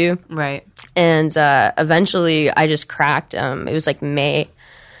going into. Right. And eventually I just cracked. It was like May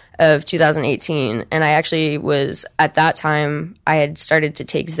of 2018, and I actually was, at that time, I had started to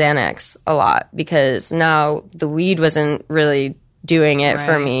take Xanax a lot because now the weed wasn't really doing it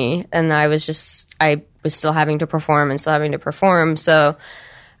for me, and I was still having to perform, so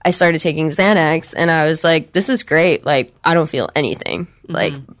I started taking Xanax, and I was like, this is great, like, I don't feel anything,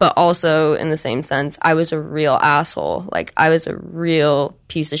 like, but also, in the same sense, I was a real asshole, like, I was a real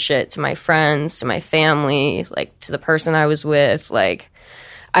piece of shit to my friends, to my family, like, to the person I was with, like,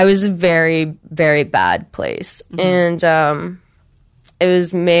 I was a very, very bad place. And it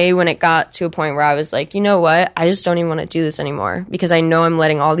was May when it got to a point where I was like, you know what? I just don't even want to do this anymore because I know I'm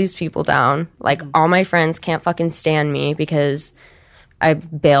letting all these people down. Like, all my friends can't fucking stand me because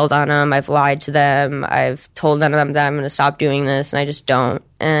I've bailed on them. I've lied to them. I've told them that I'm going to stop doing this, and I just don't.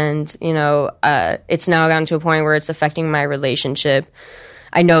 And, you know, it's now gotten to a point where it's affecting my relationship.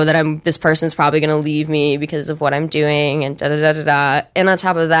 I know that this person's probably going to leave me because of what I'm doing, and da-da-da-da-da. And on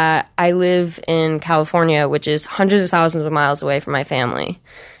top of that, I live in California, which is hundreds of thousands of miles away from my family.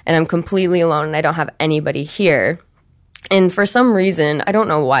 And I'm completely alone, and I don't have anybody here. And for some reason, I don't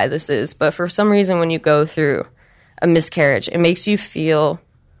know why this is, but for some reason when you go through a miscarriage, it makes you feel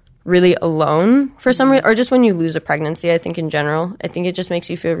really alone for some reason. Or just when you lose a pregnancy, I think in general. I think it just makes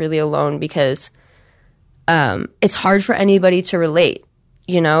you feel really alone because it's hard for anybody to relate.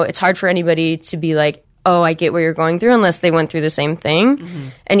 You know, it's hard for anybody to be like, oh, I get what you're going through, unless they went through the same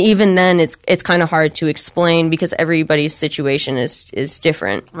thing. And even then, it's kind of hard to explain because everybody's situation is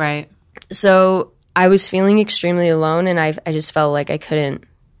different. Right. So I was feeling extremely alone, and I just felt like I didn't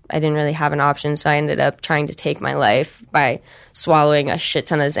really have an option. So I ended up trying to take my life by swallowing a shit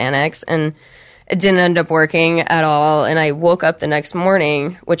ton of Xanax, and it didn't end up working at all. And I woke up the next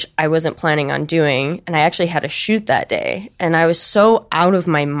morning, which I wasn't planning on doing, and I actually had a shoot that day. And I was so out of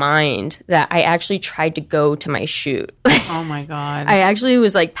my mind that I actually tried to go to my shoot. Oh my God. I actually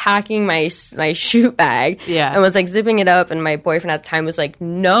was like packing my shoot bag and was like zipping it up. And my boyfriend at the time was like,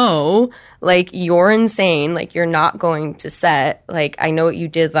 no, like, you're insane. Like, you're not going to set. Like, I know what you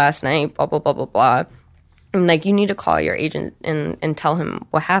did last night, blah, blah, blah, blah, blah. And like, you need to call your agent and tell him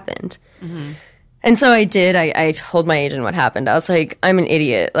what happened. And so I did. I told my agent what happened. I was like, I'm an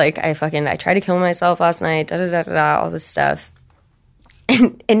idiot. Like, I tried to kill myself last night, da-da-da-da-da, all this stuff.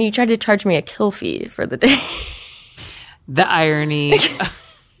 And he tried to charge me a kill fee for the day. The irony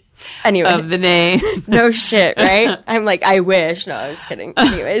anyway, of the name. No shit, right? I'm like, I wish. No, I was kidding.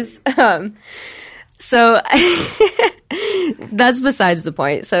 Anyways. So that's besides the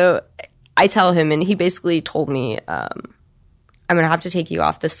point. So I tell him, and he basically told me, I'm going to have to take you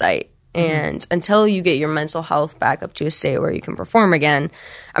off the site. And until you get your mental health back up to a state where you can perform again,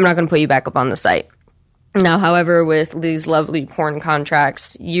 I'm not going to put you back up on the site. Now, however, with these lovely porn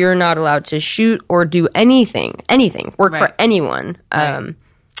contracts, you're not allowed to shoot or do anything, work for anyone,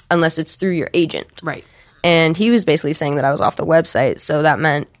 unless it's through your agent. Right. And he was basically saying that I was off the website, so that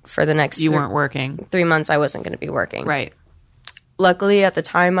meant for the next you weren't working 3 months I wasn't going to be working. Right. Luckily, at the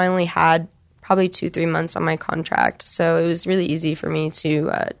time, I only had probably 2-3 months on my contract, so it was really easy for me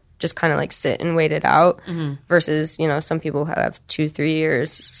to just kind of like sit and wait it out versus, you know, some people who have 2-3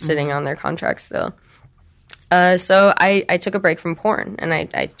 years sitting on their contracts still. So I took a break from porn, and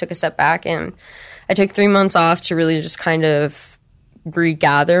I took a step back, and I took 3 months off to really just kind of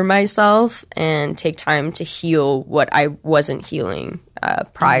regather myself and take time to heal what I wasn't healing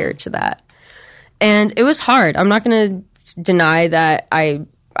prior to that. And it was hard. I'm not going to deny that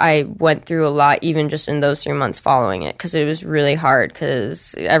I went through a lot even just in those 3 months following it, because it was really hard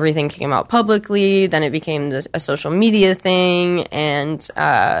because everything came out publicly. Then it became a social media thing, and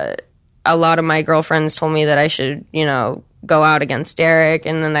a lot of my girlfriends told me that I should, you know, go out against Derek,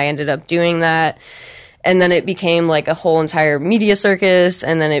 and then I ended up doing that. And then it became like a whole entire media circus,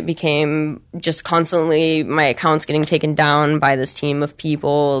 and then it became just constantly my accounts getting taken down by this team of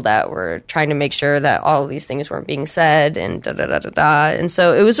people that were trying to make sure that all of these things weren't being said, and da-da-da-da-da. And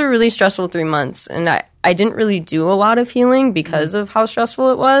so it was a really stressful 3 months, and I didn't really do a lot of healing because of how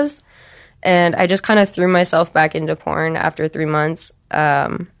stressful it was. And I just kind of threw myself back into porn after 3 months.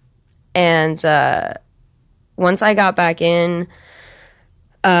 And once I got back in,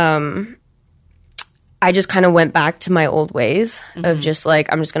 I just kind of went back to my old ways of just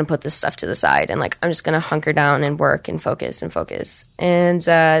like, I'm just going to put this stuff to the side, and like, I'm just going to hunker down and work and focus and focus. And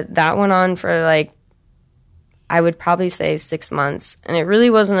that went on for like, I would probably say 6 months. And it really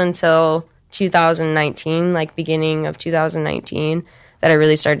wasn't until 2019, like beginning of 2019, that I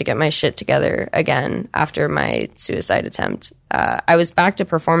really started to get my shit together again after my suicide attempt. I was back to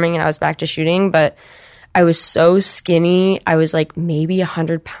performing and I was back to shooting, but I was so skinny. I was like maybe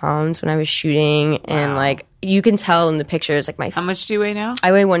 100 pounds when I was shooting. And like, you can tell in the pictures, like How much do you weigh now?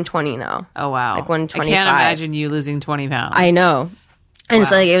 I weigh 120 now. Oh, wow. Like 125. I can't imagine you losing 20 pounds. I know. And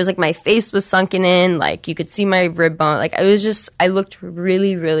it's like, it was like my face was sunken in. Like, you could see my rib bone. Like, it was just, I looked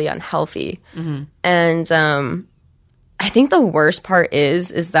really, really unhealthy. And I think the worst part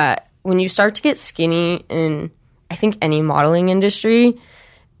is that when you start to get skinny in, I think, any modeling industry,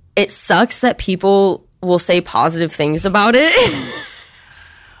 it sucks that people will say positive things about it. Oh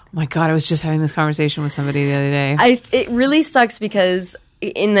my God, I was just having this conversation with somebody the other day. It really sucks because,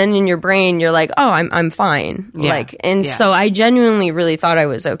 and then in your brain you're like, oh, I'm fine. Yeah. So I genuinely really thought I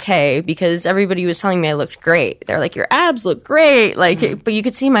was okay because everybody was telling me I looked great. They're like, your abs look great. Like, but you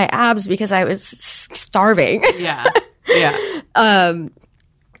could see my abs because I was starving. Yeah. Yeah.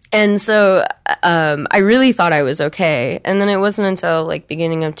 And so I really thought I was okay. And then it wasn't until like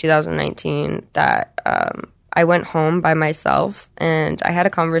beginning of 2019 that I went home by myself, and I had a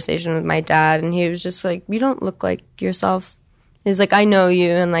conversation with my dad, and he was just like, you don't look like yourself. He's like, I know you,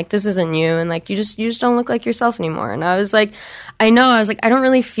 and like, this isn't you, and like, you just don't look like yourself anymore. And I was like, I know. I was like, I don't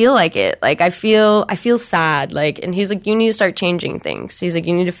really feel like it. Like, I feel sad. Like, and he's like, you need to start changing things. He's like,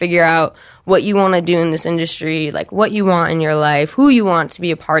 you need to figure out what you want to do in this industry, like what you want in your life, who you want to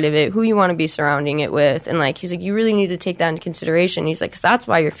be a part of it, who you want to be surrounding it with. And like, he's like, you really need to take that into consideration. He's like, 'cause that's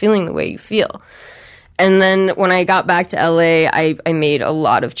why you're feeling the way you feel. And then when I got back to LA, I made a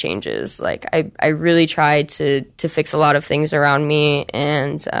lot of changes. Like, I really tried to fix a lot of things around me,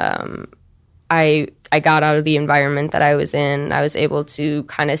 and I got out of the environment that I was in. I was able to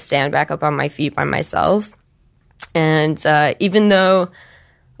kind of stand back up on my feet by myself. And even though,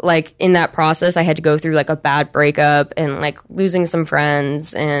 like, in that process, I had to go through like a bad breakup and like losing some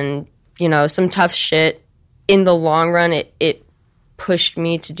friends and, you know, some tough shit, in the long run, it pushed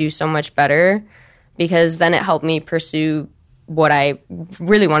me to do so much better, because then it helped me pursue what I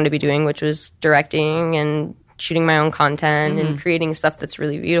really wanted to be doing, which was directing and shooting my own content and creating stuff that's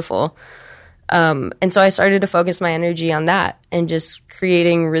really beautiful. And so I started to focus my energy on that and just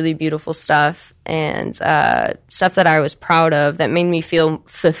creating really beautiful stuff and stuff that I was proud of, that made me feel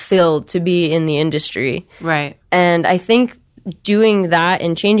fulfilled to be in the industry. Right. And I think doing that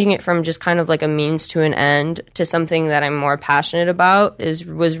and changing it from just kind of like a means to an end to something that I'm more passionate about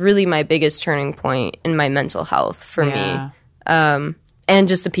was really my biggest turning point in my mental health for me. And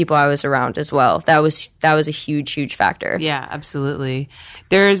just the people I was around as well. That was a huge factor. Yeah, absolutely.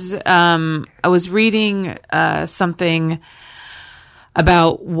 There's I was reading something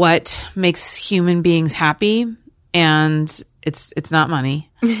about what makes human beings happy, and it's not money.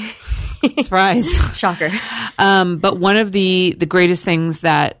 Surprise. Shocker. But one of the greatest things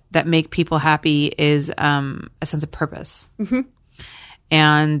that that make people happy is a sense of purpose.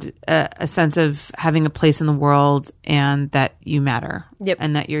 And a sense of having a place in the world and that you matter. Yep.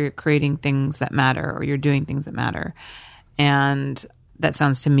 And that you're creating things that matter or you're doing things that matter. And that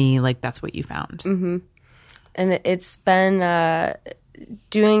sounds to me like that's what you found. And it's been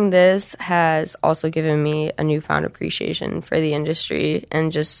doing this has also given me a newfound appreciation for the industry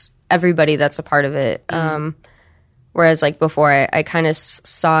and just everybody that's a part of it. Whereas like before I kind of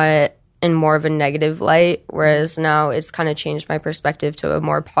saw it in more of a negative light, whereas now it's kind of changed my perspective to a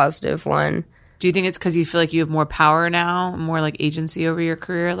more positive one. Do you think it's because you feel like you have more power now, more like agency over your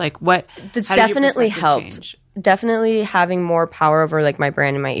career? Like what? It's definitely helped. Change? Definitely having more power over like my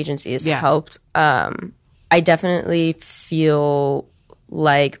brand and my agency has helped. I definitely feel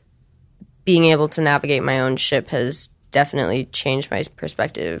like being able to navigate my own ship has definitely changed my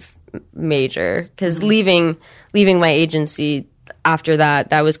perspective major. Because leaving my agency after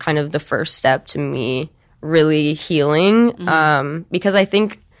that was kind of the first step to me really healing. Because I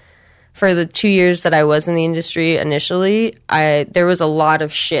think for the 2 years that I was in the industry initially, there was a lot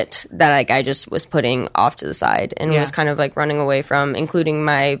of shit that like I just was putting off to the side and was kind of like running away from, including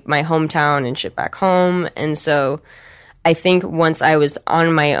my hometown and shit back home. And so I think once I was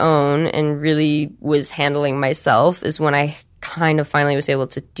on my own and really was handling myself is when I kind of finally was able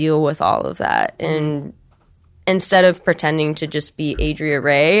to deal with all of that. And instead of pretending to just be Adria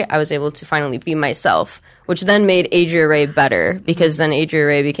Ray, I was able to finally be myself, which then made Adria Ray better because then Adria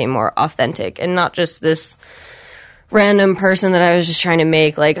Ray became more authentic and not just this random person that I was just trying to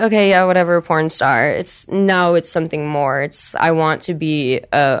make like, okay, yeah, whatever, porn star. It's something more. I want to be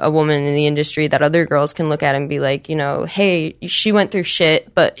a woman in the industry that other girls can look at and be like, you know, hey, she went through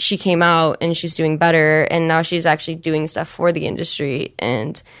shit, but she came out and she's doing better. And now she's actually doing stuff for the industry.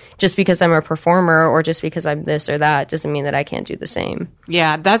 And just because I'm a performer or just because I'm this or that doesn't mean that I can't do the same.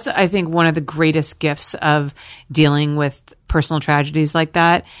 Yeah, that's, I think, one of the greatest gifts of dealing with personal tragedies like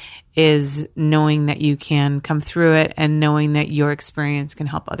that is knowing that you can come through it and knowing that your experience can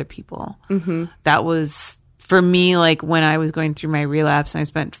help other people. That was, for me, like when I was going through my relapse and I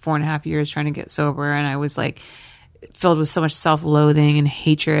spent 4.5 years trying to get sober and I was like filled with so much self-loathing and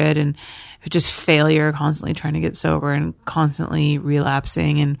hatred and just failure, constantly trying to get sober and constantly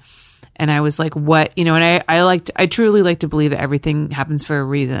relapsing. And I was like, what, you know, and I truly like to believe that everything happens for a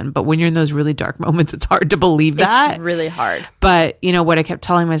reason. But when you're in those really dark moments, it's hard to believe that. It's really hard. But, you know, what I kept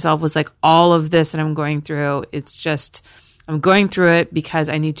telling myself was like, all of this that I'm going through, it's just, I'm going through it because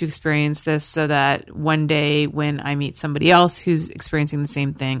I need to experience this so that one day when I meet somebody else who's experiencing the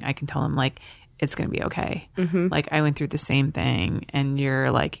same thing, I can tell them like, it's going to be okay. Like I went through the same thing and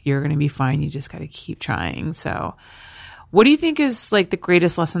you're going to be fine. You just got to keep trying. So what do you think is like the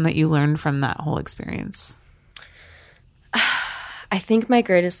greatest lesson that you learned from that whole experience? I think my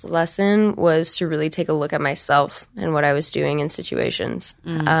greatest lesson was to really take a look at myself and what I was doing in situations.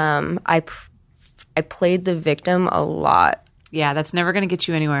 I played the victim a lot. Yeah, that's never going to get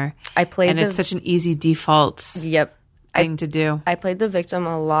you anywhere. It's such an easy default thing to do. I played the victim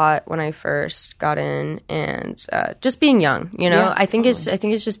a lot when I first got in, and just being young. You know, Yeah, I think it's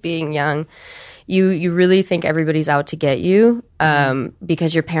just being young. You really think everybody's out to get you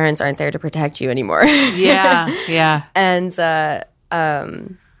because your parents aren't there to protect you anymore. Yeah. And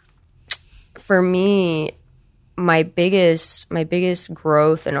for me, my biggest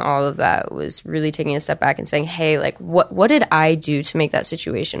growth in all of that was really taking a step back and saying, hey, like what did I do to make that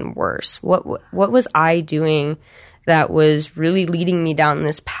situation worse? What was I doing that was really leading me down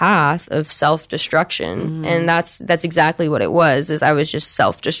this path of self-destruction? And that's exactly what it was, is I was just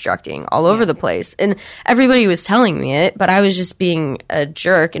self-destructing all over the place. And everybody was telling me it, but I was just being a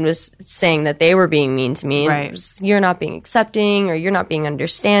jerk and was saying that they were being mean to me. Right. And you're not being accepting or you're not being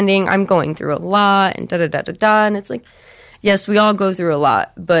understanding. I'm going through a lot and da-da-da-da-da. And it's like, yes, we all go through a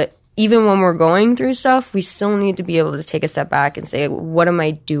lot, but even when we're going through stuff, we still need to be able to take a step back and say, what am I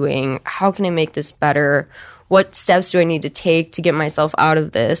doing? How can I make this better? What steps do I need to take to get myself out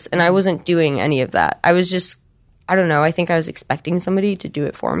of this? And I wasn't doing any of that. I was just, I don't know, I think I was expecting somebody to do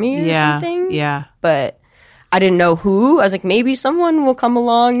it for me or something. Yeah. But I didn't know who. I was like, maybe someone will come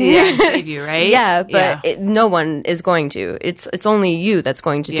along. And save you, right? Yeah, but no one is going to. It's only you that's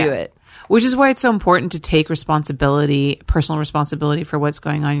going to do it. Which is why it's so important to take responsibility, personal responsibility for what's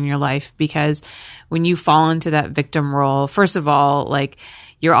going on in your life. Because when you fall into that victim role, first of all, like,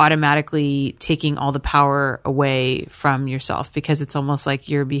 you're automatically taking all the power away from yourself, because it's almost like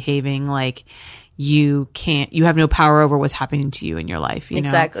you're behaving like you have no power over what's happening to you in your life. You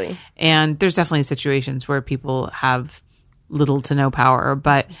know? And there's definitely situations where people have little to no power,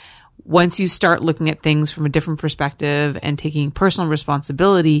 but once you start looking at things from a different perspective and taking personal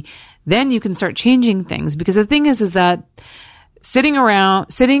responsibility, then you can start changing things. Because the thing is that sitting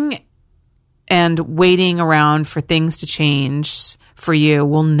and waiting around for things to change for you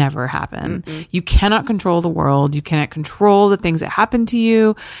will never happen. Mm-hmm. You cannot control the world. You cannot control the things that happen to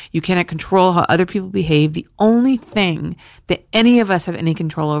you. You cannot control how other people behave. The only thing that any of us have any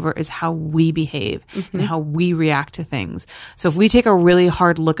control over is how we behave and how we react to things. So if we take a really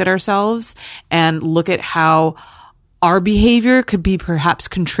hard look at ourselves and look at how our behavior could be perhaps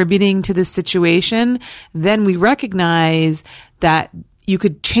contributing to this situation, then we recognize that you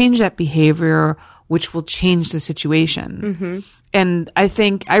could change that behavior, which will change the situation. Mm-hmm. And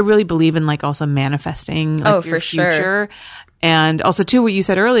I really believe in like also manifesting like your future. Sure. And also too, what you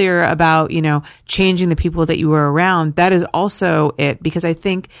said earlier about, changing the people that you were around, that is also it. Because I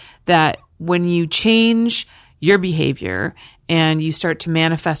think that when you change your behavior and you start to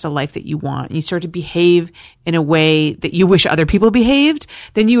manifest a life that you want, you start to behave in a way that you wish other people behaved,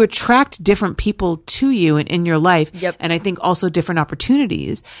 then you attract different people to you and in your life. Yep. And I think also different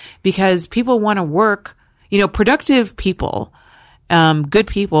opportunities, because people want to work, productive people, good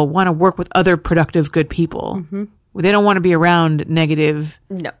people want to work with other productive, good people. Mm-hmm. They don't want to be around negative,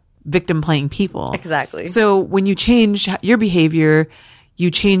 victim playing people. Exactly. So when you change your behavior, you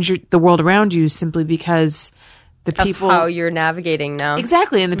change the world around you simply because the people, of how you're navigating now.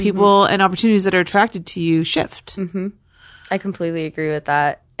 Exactly. And the people and opportunities that are attracted to you shift. Mm-hmm. I completely agree with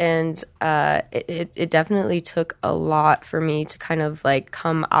that. And it definitely took a lot for me to kind of like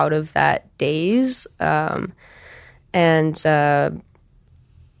come out of that daze. I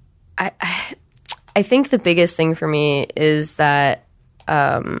think the biggest thing for me is that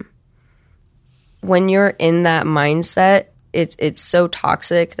when you're in that mindset, it's so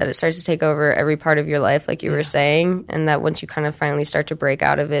toxic that it starts to take over every part of your life, like you were saying, and that once you kind of finally start to break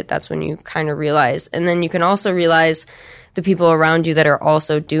out of it, that's when you kind of realize. And then you can also realize the people around you that are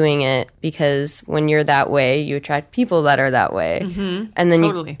also doing it, because when you're that way, you attract people that are that way. Mm-hmm. And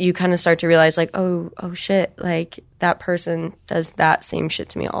then you kind of start to realize like, oh shit, like that person does that same shit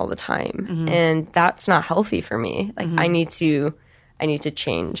to me all the time. Mm-hmm. And that's not healthy for me. Like I need to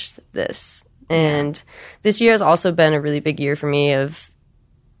change this. And this year has also been a really big year for me of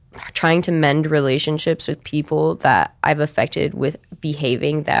trying to mend relationships with people that I've affected with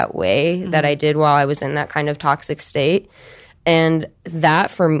behaving that way that I did while I was in that kind of toxic state. And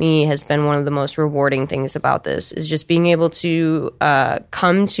that for me has been one of the most rewarding things about this, is just being able to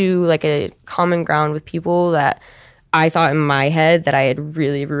come to like a common ground with people that I thought in my head that I had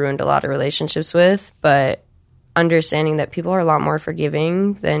really ruined a lot of relationships with, but understanding that people are a lot more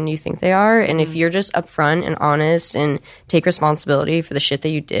forgiving than you think they are. And if you're just upfront and honest and take responsibility for the shit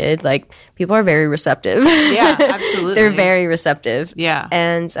that you did, like people are very receptive. Yeah, absolutely. They're very receptive. Yeah.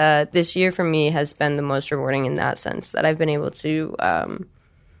 And this year for me has been the most rewarding in that sense, that I've been able to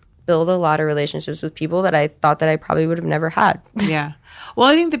build a lot of relationships with people that I thought that I probably would have never had. Yeah. Well,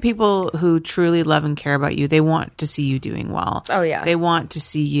 I think the people who truly love and care about you, they want to see you doing well. Oh, yeah. They want to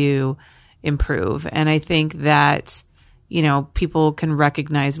see you improve. And I think that, people can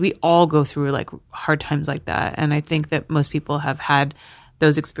recognize we all go through like hard times like that. And I think that most people have had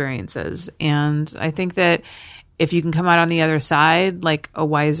those experiences. And I think that if you can come out on the other side like a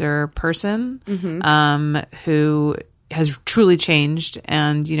wiser person, who has truly changed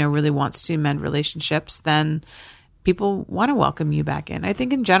and, really wants to mend relationships, then people want to welcome you back in. I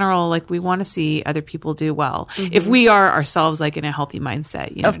think in general, like we want to see other people do well. Mm-hmm. If we are ourselves like in a healthy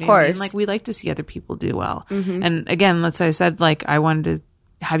mindset, of course. I mean? Like we like to see other people do well. Mm-hmm. And again, I said, like I wanted to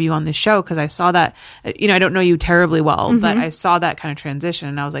have you on this show because I saw that, I don't know you terribly well, but I saw that kind of transition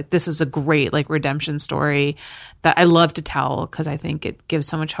and I was like, this is a great like redemption story that I love to tell because I think it gives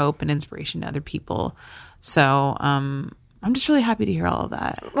so much hope and inspiration to other people. So, I'm just really happy to hear all of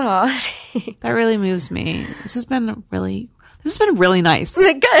that. Aww. That really moves me. This has been really nice.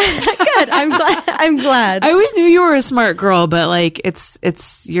 Good. I'm glad. I always knew you were a smart girl, but like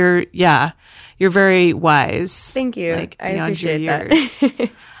you're very wise. Thank you. Like, I appreciate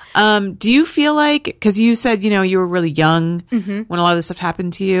that. Do you feel like, because you said, you were really young when a lot of this stuff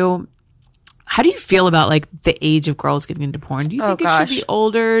happened to you. How do you feel about like the age of girls getting into porn? Do you think it should be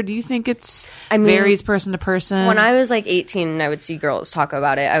older? Do you think varies person to person? When I was like 18 and I would see girls talk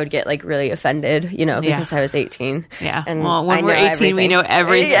about it, I would get like really offended, because I was 18. Yeah. And well, when we're 18, everything. We know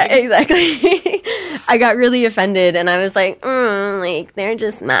everything. Yeah, exactly. I got really offended and I was like, like they're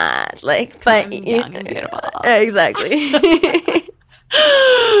just mad. Like, but young and beautiful. Exactly.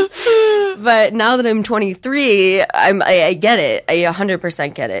 But now that I'm 23, I get it. I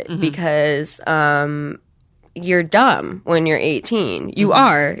 100% get it because you're dumb when you're 18. You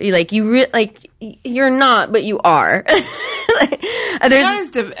are. You're not, but you are. Not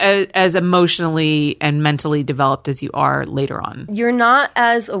as emotionally and mentally developed as you are later on. You're not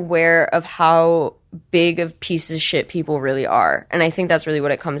as aware of how big of pieces of shit people really are. And I think that's really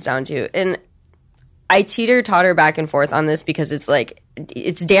what it comes down to. And I teeter-totter back and forth on this because it's like,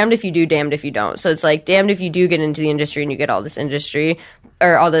 it's damned if you do, damned if you don't. So it's like, damned if you do get into the industry and you get all this industry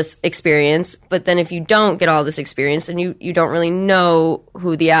or all this experience. But then if you don't get all this experience, then you don't really know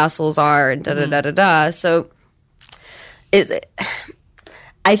who the assholes are and da-da-da-da-da. So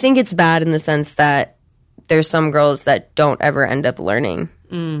I think it's bad in the sense that there's some girls that don't ever end up learning.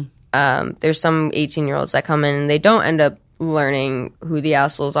 There's some 18-year-olds that come in and they don't end up learning who the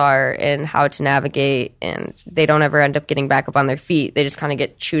assholes are and how to navigate, and they don't ever end up getting back up on their feet. They just kind of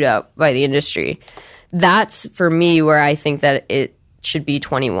get chewed up by the industry. That's, for me, where I think that it should be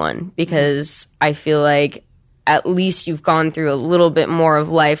 21, because I feel like at least you've gone through a little bit more of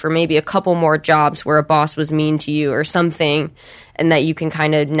life, or maybe a couple more jobs where a boss was mean to you or something, and that you can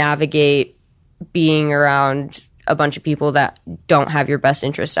kind of navigate being around a bunch of people that don't have your best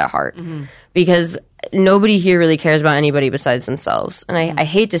interest at heart. Because nobody here really cares about anybody besides themselves. And I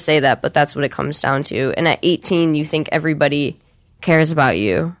hate to say that, but that's what it comes down to. And at 18, you think everybody cares about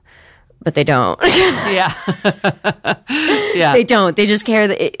you, but they don't. Yeah. They don't. They just care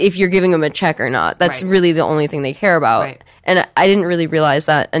that if you're giving them a check or not. That's really the only thing they care about. Right. And I didn't really realize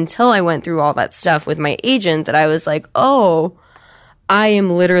that until I went through all that stuff with my agent, that I was like, oh, I am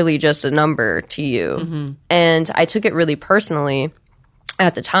literally just a number to you. And I took it really personally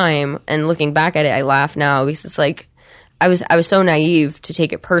at the time, and looking back at it, I laugh now because it's like I was so naive to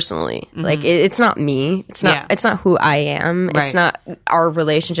take it personally. Like it's not me. It's not who I am. Right. It's not our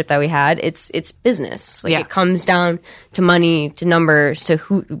relationship that we had. It's business. Like it comes down to money, to numbers, to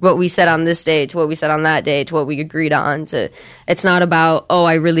what we said on this day, to what we said on that day, to what we agreed on. It's not about, oh,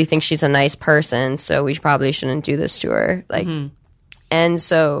 I really think she's a nice person, so we probably shouldn't do this to her. Like, and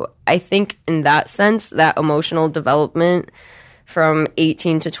so I think in that sense, that emotional development from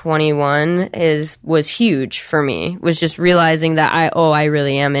 18 to 21 was huge for me. Was just realizing that I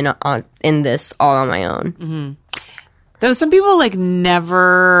really am in this all on my own. Though some people like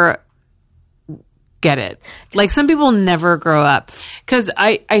never get it. Like some people never grow up. Because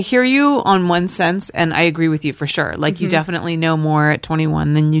I hear you on one sense, and I agree with you for sure. Like you definitely know more at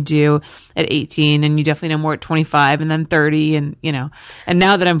 21 than you do at 18, and you definitely know more at 25 and then 30, and you know. And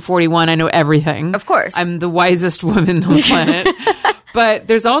now that I'm 41, I know everything. Of course. I'm the wisest woman on the planet. But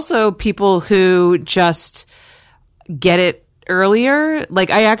there's also people who just get it earlier. Like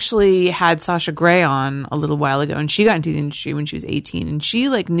I actually had Sasha Grey on a little while ago, and she got into the industry when she was 18, and she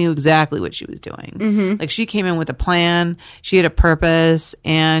like knew exactly what she was doing. Like she came in with a plan, she had a purpose,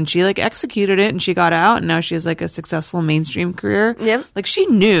 and she like executed it, and she got out, and now she has like a successful mainstream career. Yep. Like she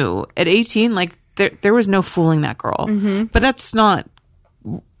knew at 18, like there was no fooling that girl. But that's not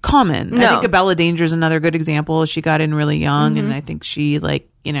common. No. I think Abella Danger is another good example. She got in really young, and I think she like,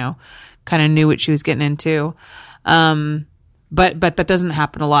 you know, kind of knew what she was getting into. But that doesn't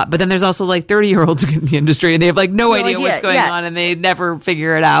happen a lot. But then there's also like 30-year-olds who get in the industry and they have like no idea what's going on, and they never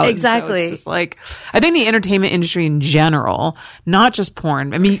figure it out. Exactly. So it's just like, I think the entertainment industry in general, not just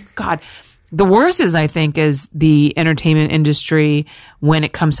porn. I mean, God, the worst is the entertainment industry when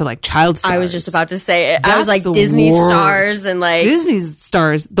it comes to like child stars. I was just about to say it. That's I was like the Disney worst. stars and like Disney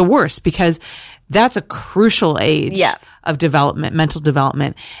stars, the worst, because that's a crucial age of development, mental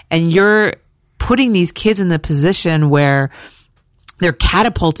development. And you're putting these kids in the position where they're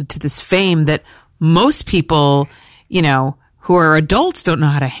catapulted to this fame that most people, you know, who are adults don't know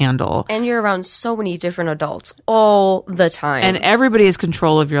how to handle. And you're around so many different adults all the time. And everybody has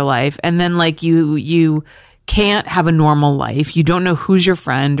control of your life. And then like you can't have a normal life. You don't know who's your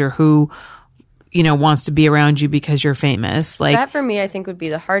friend or who, you know, wants to be around you because you're famous. Like that for me, I think would be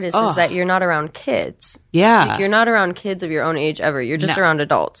the hardest is that you're not around kids. Yeah. Like you're not around kids of your own age ever. You're just around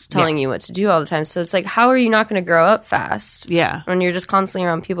adults telling you what to do all the time. So it's like, how are you not going to grow up fast? Yeah. When you're just constantly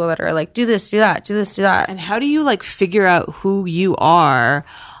around people that are like, do this, do that, do this, do that. And how do you like figure out who you are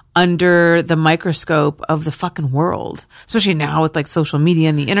under the microscope of the fucking world? Especially now with like social media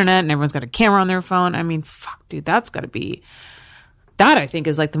and the internet and everyone's got a camera on their phone. I mean, fuck, dude, that's got to be... That I think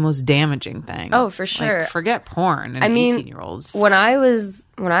is like the most damaging thing. Oh, for sure. Like, forget porn and 18-year-olds. When I was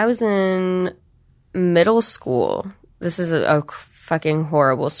in middle school, this is a fucking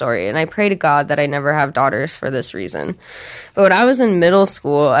horrible story, and I pray to God that I never have daughters for this reason. But when I was in middle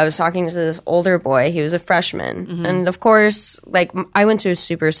school, I was talking to this older boy. He was a freshman, and of course, like I went to a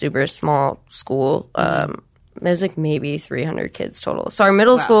super, super small school. was like maybe 300 kids total. So our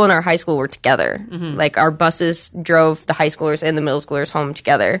middle school and our high school were together. Like our buses drove the high schoolers and the middle schoolers home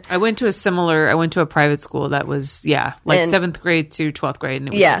together. I went to a private school that was, like 7th grade to 12th grade. And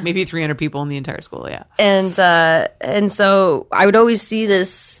it was like maybe 300 people in the entire school. Yeah. And so I would always see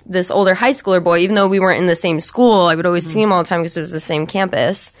this older high schooler boy, even though we weren't in the same school, I would always see him all the time because it was the same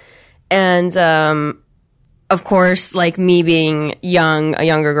campus. And, of course, like me being a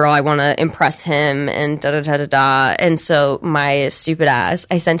younger girl, I want to impress him and da-da-da-da-da. And so my stupid ass,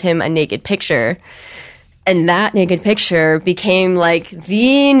 I sent him a naked picture. And that naked picture became like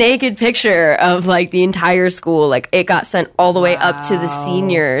the naked picture of like the entire school. Like it got sent all the way up to the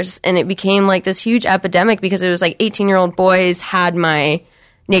seniors. And it became like this huge epidemic because it was like 18-year-old boys had my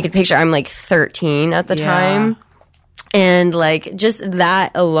naked picture. I'm like 13 at the time. And like just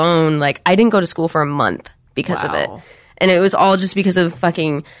that alone, like I didn't go to school for a month because of it. And it was all just because of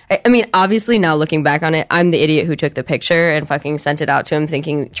fucking, I mean, obviously now looking back on it, I'm the idiot who took the picture and fucking sent it out to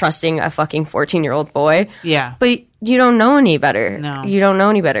him trusting a fucking 14-year-old boy. Yeah. But you don't know any better. No. You don't know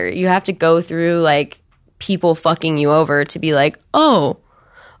any better. You have to go through like people fucking you over to be like, oh,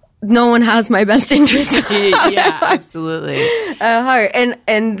 no one has my best interest. Yeah, absolutely. Heart.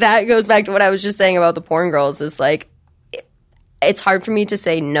 And that goes back to what I was just saying about the porn girls is like, it's hard for me to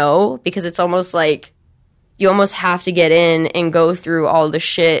say no because it's almost like you almost have to get in and go through all the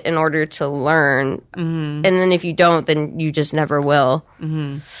shit in order to learn. And then if you don't, then you just never will.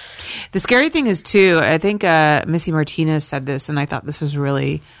 The scary thing is, too, I think Missy Martinez said this, and I thought this was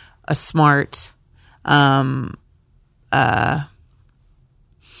really a smart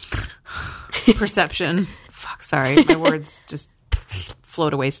perception. Fuck, sorry. My words just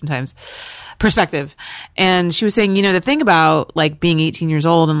float away sometimes. Perspective. And she was saying, you know, the thing about like being 18 years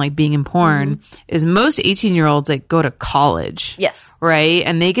old and like being in porn is most 18-year-olds like go to college. Yes. Right?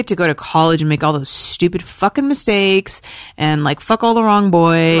 And they get to go to college and make all those stupid fucking mistakes and like fuck all the wrong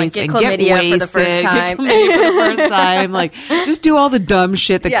boys like get and chlamydia get wasted. for the first time. Get chlamydia for the first time. Like just do all the dumb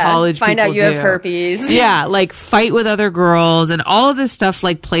shit that college find people out you do. have herpes. Yeah, like fight with other girls and all of this stuff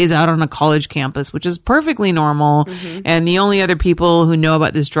like plays out on a college campus, which is perfectly normal. And the only other people who know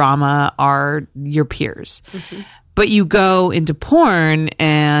about this drama are your peers. But you go into porn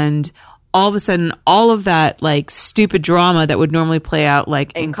and all of a sudden all of that like stupid drama that would normally play out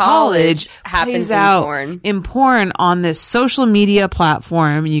like in college happens plays in out porn. in porn on this social media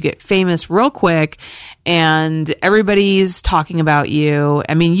platform. You get famous real quick and everybody's talking about you.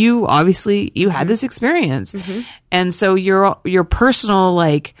 I mean, you obviously you had this experience. And so your personal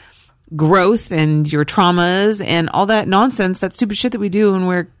like growth and your traumas and all that nonsense, that stupid shit that we do when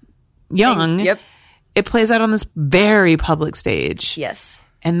we're young. Yep. It plays out on this very public stage. Yes.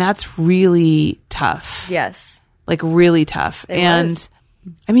 And that's really tough. Yes. Like really tough. It was.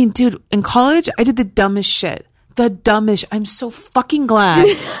 I mean, dude, in college, I did the dumbest shit. I'm so fucking glad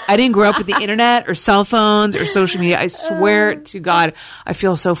I didn't grow up with the internet or cell phones or social media. I swear to God, I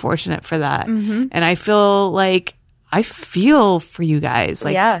feel so fortunate for that. And I feel like I feel for you guys.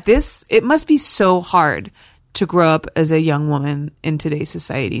 Like it must be so hard to grow up as a young woman in today's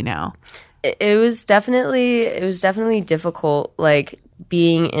society now. It was definitely difficult, like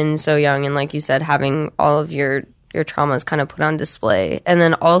being in so young and like you said, having all of your traumas kind of put on display. And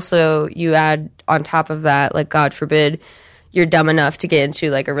then also you add on top of that, like God forbid, you're dumb enough to get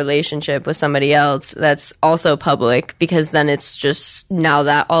into like a relationship with somebody else that's also public, because then it's just now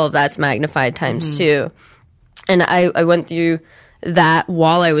that all of that's magnified times two. And I went through that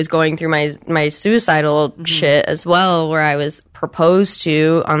while I was going through my suicidal shit as well, where I was proposed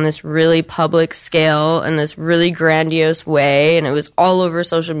to on this really public scale in this really grandiose way, and it was all over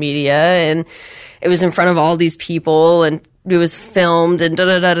social media, and it was in front of all these people, and it was filmed, and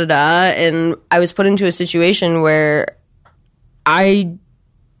da-da-da-da-da, and I was put into a situation where I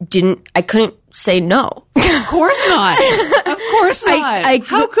couldn't say no. Of course not. Of course not.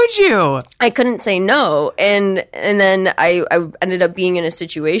 How could you? I couldn't say no. And then I ended up being in a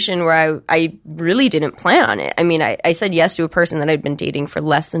situation where I really didn't plan on it. I mean, I said yes to a person that I'd been dating for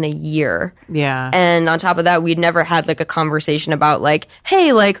less than a year. Yeah. And on top of that, we'd never had like a conversation about like,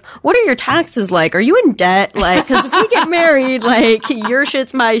 hey, like, what are your taxes like? Are you in debt? Like, because if we get married, like, your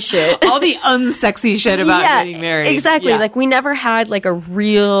shit's my shit. All the unsexy shit about getting married. Exactly. Yeah. Like, we never had like a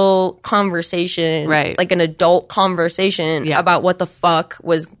real conversation. Right. Like an adult conversation about what the fuck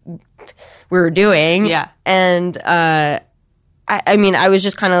we were doing. Yeah. And I mean, I was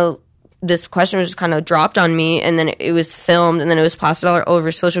just kind of, this question was just kind of dropped on me, and then it was filmed, and then it was posted all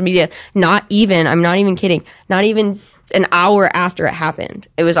over social media. I'm not even kidding, not even an hour after it happened,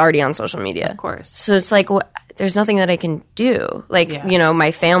 it was already on social media. Of course. So it's like, there's nothing that I can do. Like, Yeah. you know,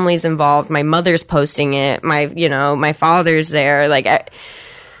 my family's involved. My mother's posting it. My father's there. Like,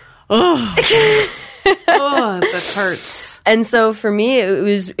 Oh, that hurts. and so for me,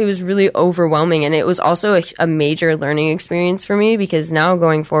 it was really overwhelming, and it was also a major learning experience for me, because now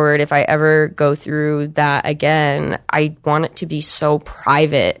going forward, if I ever go through that again, I want it to be so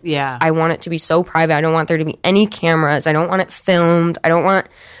private. Yeah. I want it to be so private. I don't want there to be any cameras. I don't want it filmed. I don't want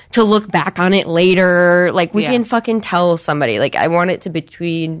to look back on it later. Like, we Yeah. can fucking tell somebody. Like, I want it to be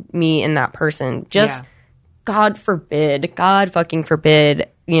between me and that person. Just Yeah. God fucking forbid,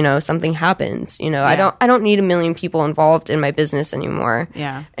 you know, something happens. You know, Yeah. I don't need a million people involved in my business anymore.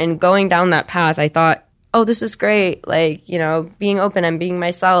 Yeah. And going down that path, I thought, oh, this is great. Like, you know, being open and being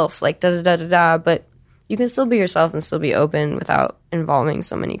myself, like, da-da-da-da-da. But you can still be yourself and still be open without involving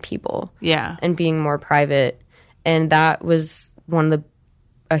so many people. Yeah. And being more private. And that was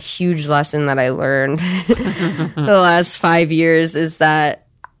a huge lesson that I learned the last 5 years, is that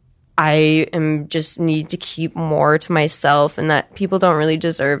I just need to keep more to myself, and that people don't really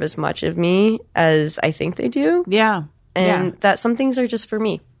deserve as much of me as I think they do. Yeah. And that some things are just for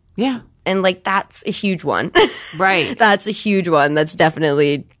me. Yeah. And like, that's a huge one. Right. That's a huge one. That's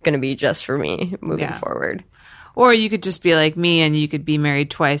definitely going to be just for me moving Yeah. forward. Or you could just be like me and you could be married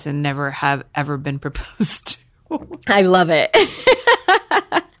twice and never have ever been proposed to. I love it.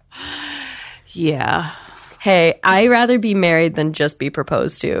 Yeah. Hey, I'd rather be married than just be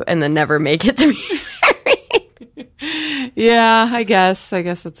proposed to and then never make it to be married. Yeah, I guess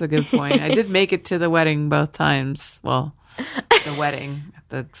that's a good point. I did make it to the wedding both times. Well, the wedding at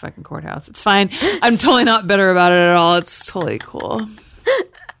the fucking courthouse. It's fine. I'm totally not bitter about it at all. It's totally cool.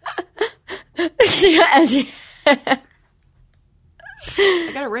 I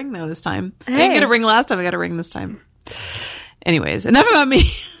got a ring though this time. I didn't get a ring last time. I got a ring this time. Anyways, enough about me.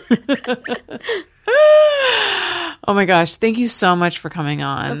 Oh my gosh. Thank you so much for coming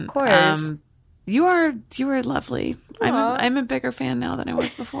on. Of course. You are lovely. I'm a bigger fan now than I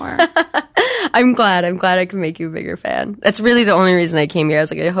was before. I'm glad I can make you a bigger fan. That's really the only reason I came here. I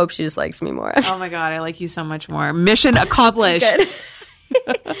was like, I hope she just likes me more. Oh my God. I like you so much more. Mission accomplished. Good.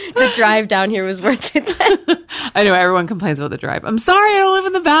 The drive down here was worth it. I know everyone complains about the drive. I'm sorry. I don't live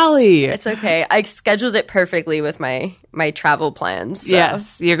in the valley. It's okay. I scheduled it perfectly with my travel plans. So.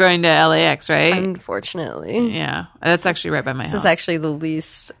 Yes. You're going to LAX, right? Unfortunately. Yeah. That's actually right by my house. This is actually the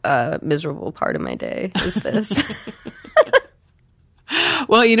least miserable part of my day, is this.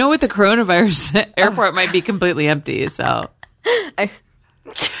 Well, you know, with the coronavirus, the airport might be completely empty. So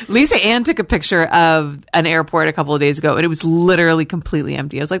Lisa Ann took a picture of an airport a couple of days ago, and it was literally completely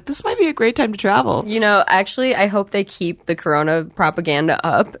empty. I was like, this might be a great time to travel. You know, actually, I hope they keep the corona propaganda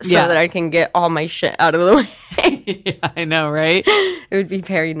up so Yeah. that I can get all my shit out of the way. Yeah, I know, right? It would be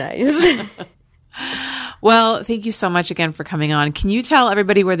very nice. Well, thank you so much again for coming on. Can you tell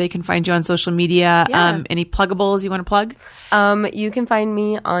everybody where they can find you on social media? Yeah. Any pluggables you want to plug? You can find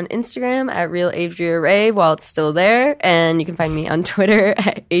me on Instagram at Real Adria Ray while it's still there. And you can find me on Twitter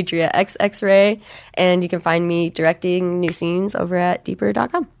at AdriaXXRay. And you can find me directing new scenes over at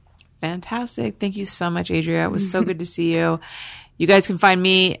deeper.com. Fantastic. Thank you so much, Adria. It was so good to see you. You guys can find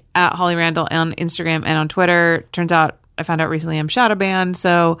me at Holly Randall on Instagram and on Twitter. Turns out I found out recently I'm shadow banned.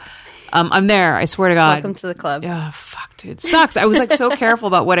 So I'm there. I swear to God. Welcome to the club. Yeah, fuck, dude. Sucks. I was like so careful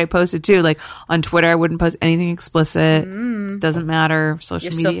about what I posted too. Like on Twitter, I wouldn't post anything explicit. Doesn't matter. Social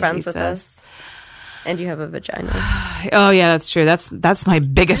You're media. still friends hates with us. And you have a vagina. Oh yeah, that's true. That's my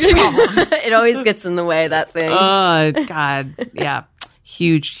biggest problem. It always gets in the way, that thing. Oh God. Yeah.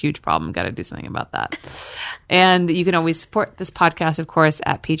 Huge problem. Got to do something about that. And you can always support this podcast, of course,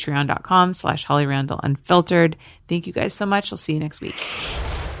 at patreon.com/Holly Randall Unfiltered. Thank you guys so much. I'll see you next week.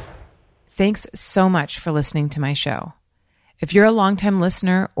 Thanks so much for listening to my show. If you're a longtime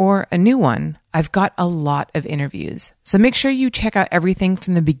listener or a new one, I've got a lot of interviews. So make sure you check out everything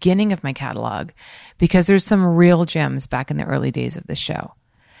from the beginning of my catalog, because there's some real gems back in the early days of this show.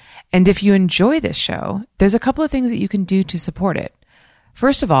 And if you enjoy this show, there's a couple of things that you can do to support it.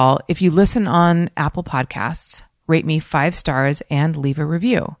 First of all, if you listen on Apple Podcasts, rate me 5 stars and leave a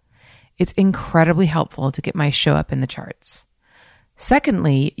review. It's incredibly helpful to get my show up in the charts.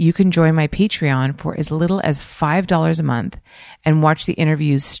 Secondly, you can join my Patreon for as little as $5 a month and watch the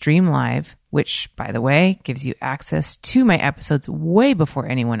interviews stream live, which, by the way, gives you access to my episodes way before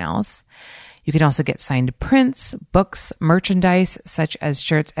anyone else. You can also get signed prints, books, merchandise such as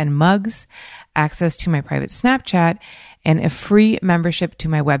shirts and mugs, access to my private Snapchat, and a free membership to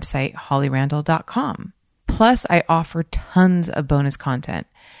my website, hollyrandall.com. Plus, I offer tons of bonus content.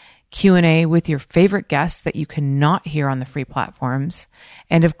 Q&A with your favorite guests that you cannot hear on the free platforms,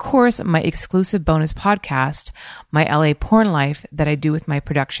 and of course, my exclusive bonus podcast, My LA Porn Life, that I do with my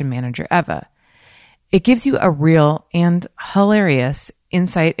production manager, Eva. It gives you a real and hilarious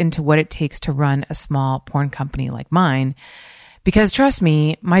insight into what it takes to run a small porn company like mine. Because trust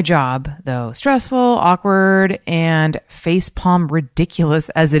me, my job, though stressful, awkward, and facepalm ridiculous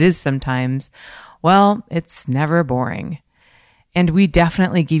as it is sometimes, well, it's never boring. And we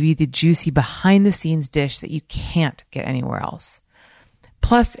definitely give you the juicy behind-the-scenes dish that you can't get anywhere else.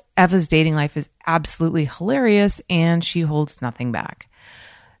 Plus, Eva's dating life is absolutely hilarious, and she holds nothing back.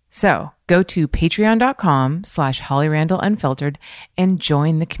 So go to patreon.com/HollyRandallUnfiltered and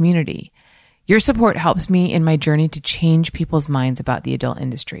join the community. Your support helps me in my journey to change people's minds about the adult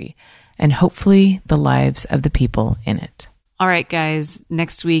industry and hopefully the lives of the people in it. All right, guys,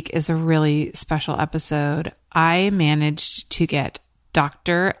 next week is a really special episode. I managed to get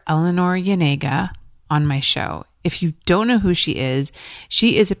Dr. Eleanor Yanega on my show. If you don't know who she is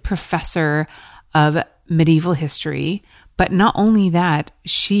a professor of medieval history. But not only that,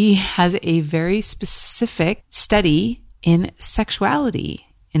 she has a very specific study in sexuality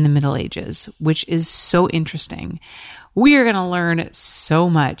in the Middle Ages, which is so interesting. We are going to learn so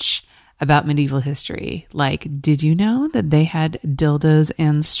much about medieval history. Like, did you know that they had dildos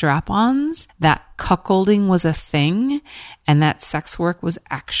and strap-ons? That cuckolding was a thing? And that sex work was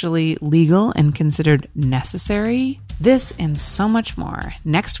actually legal and considered necessary? This and so much more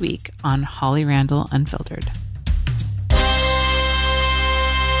next week on Holly Randall Unfiltered.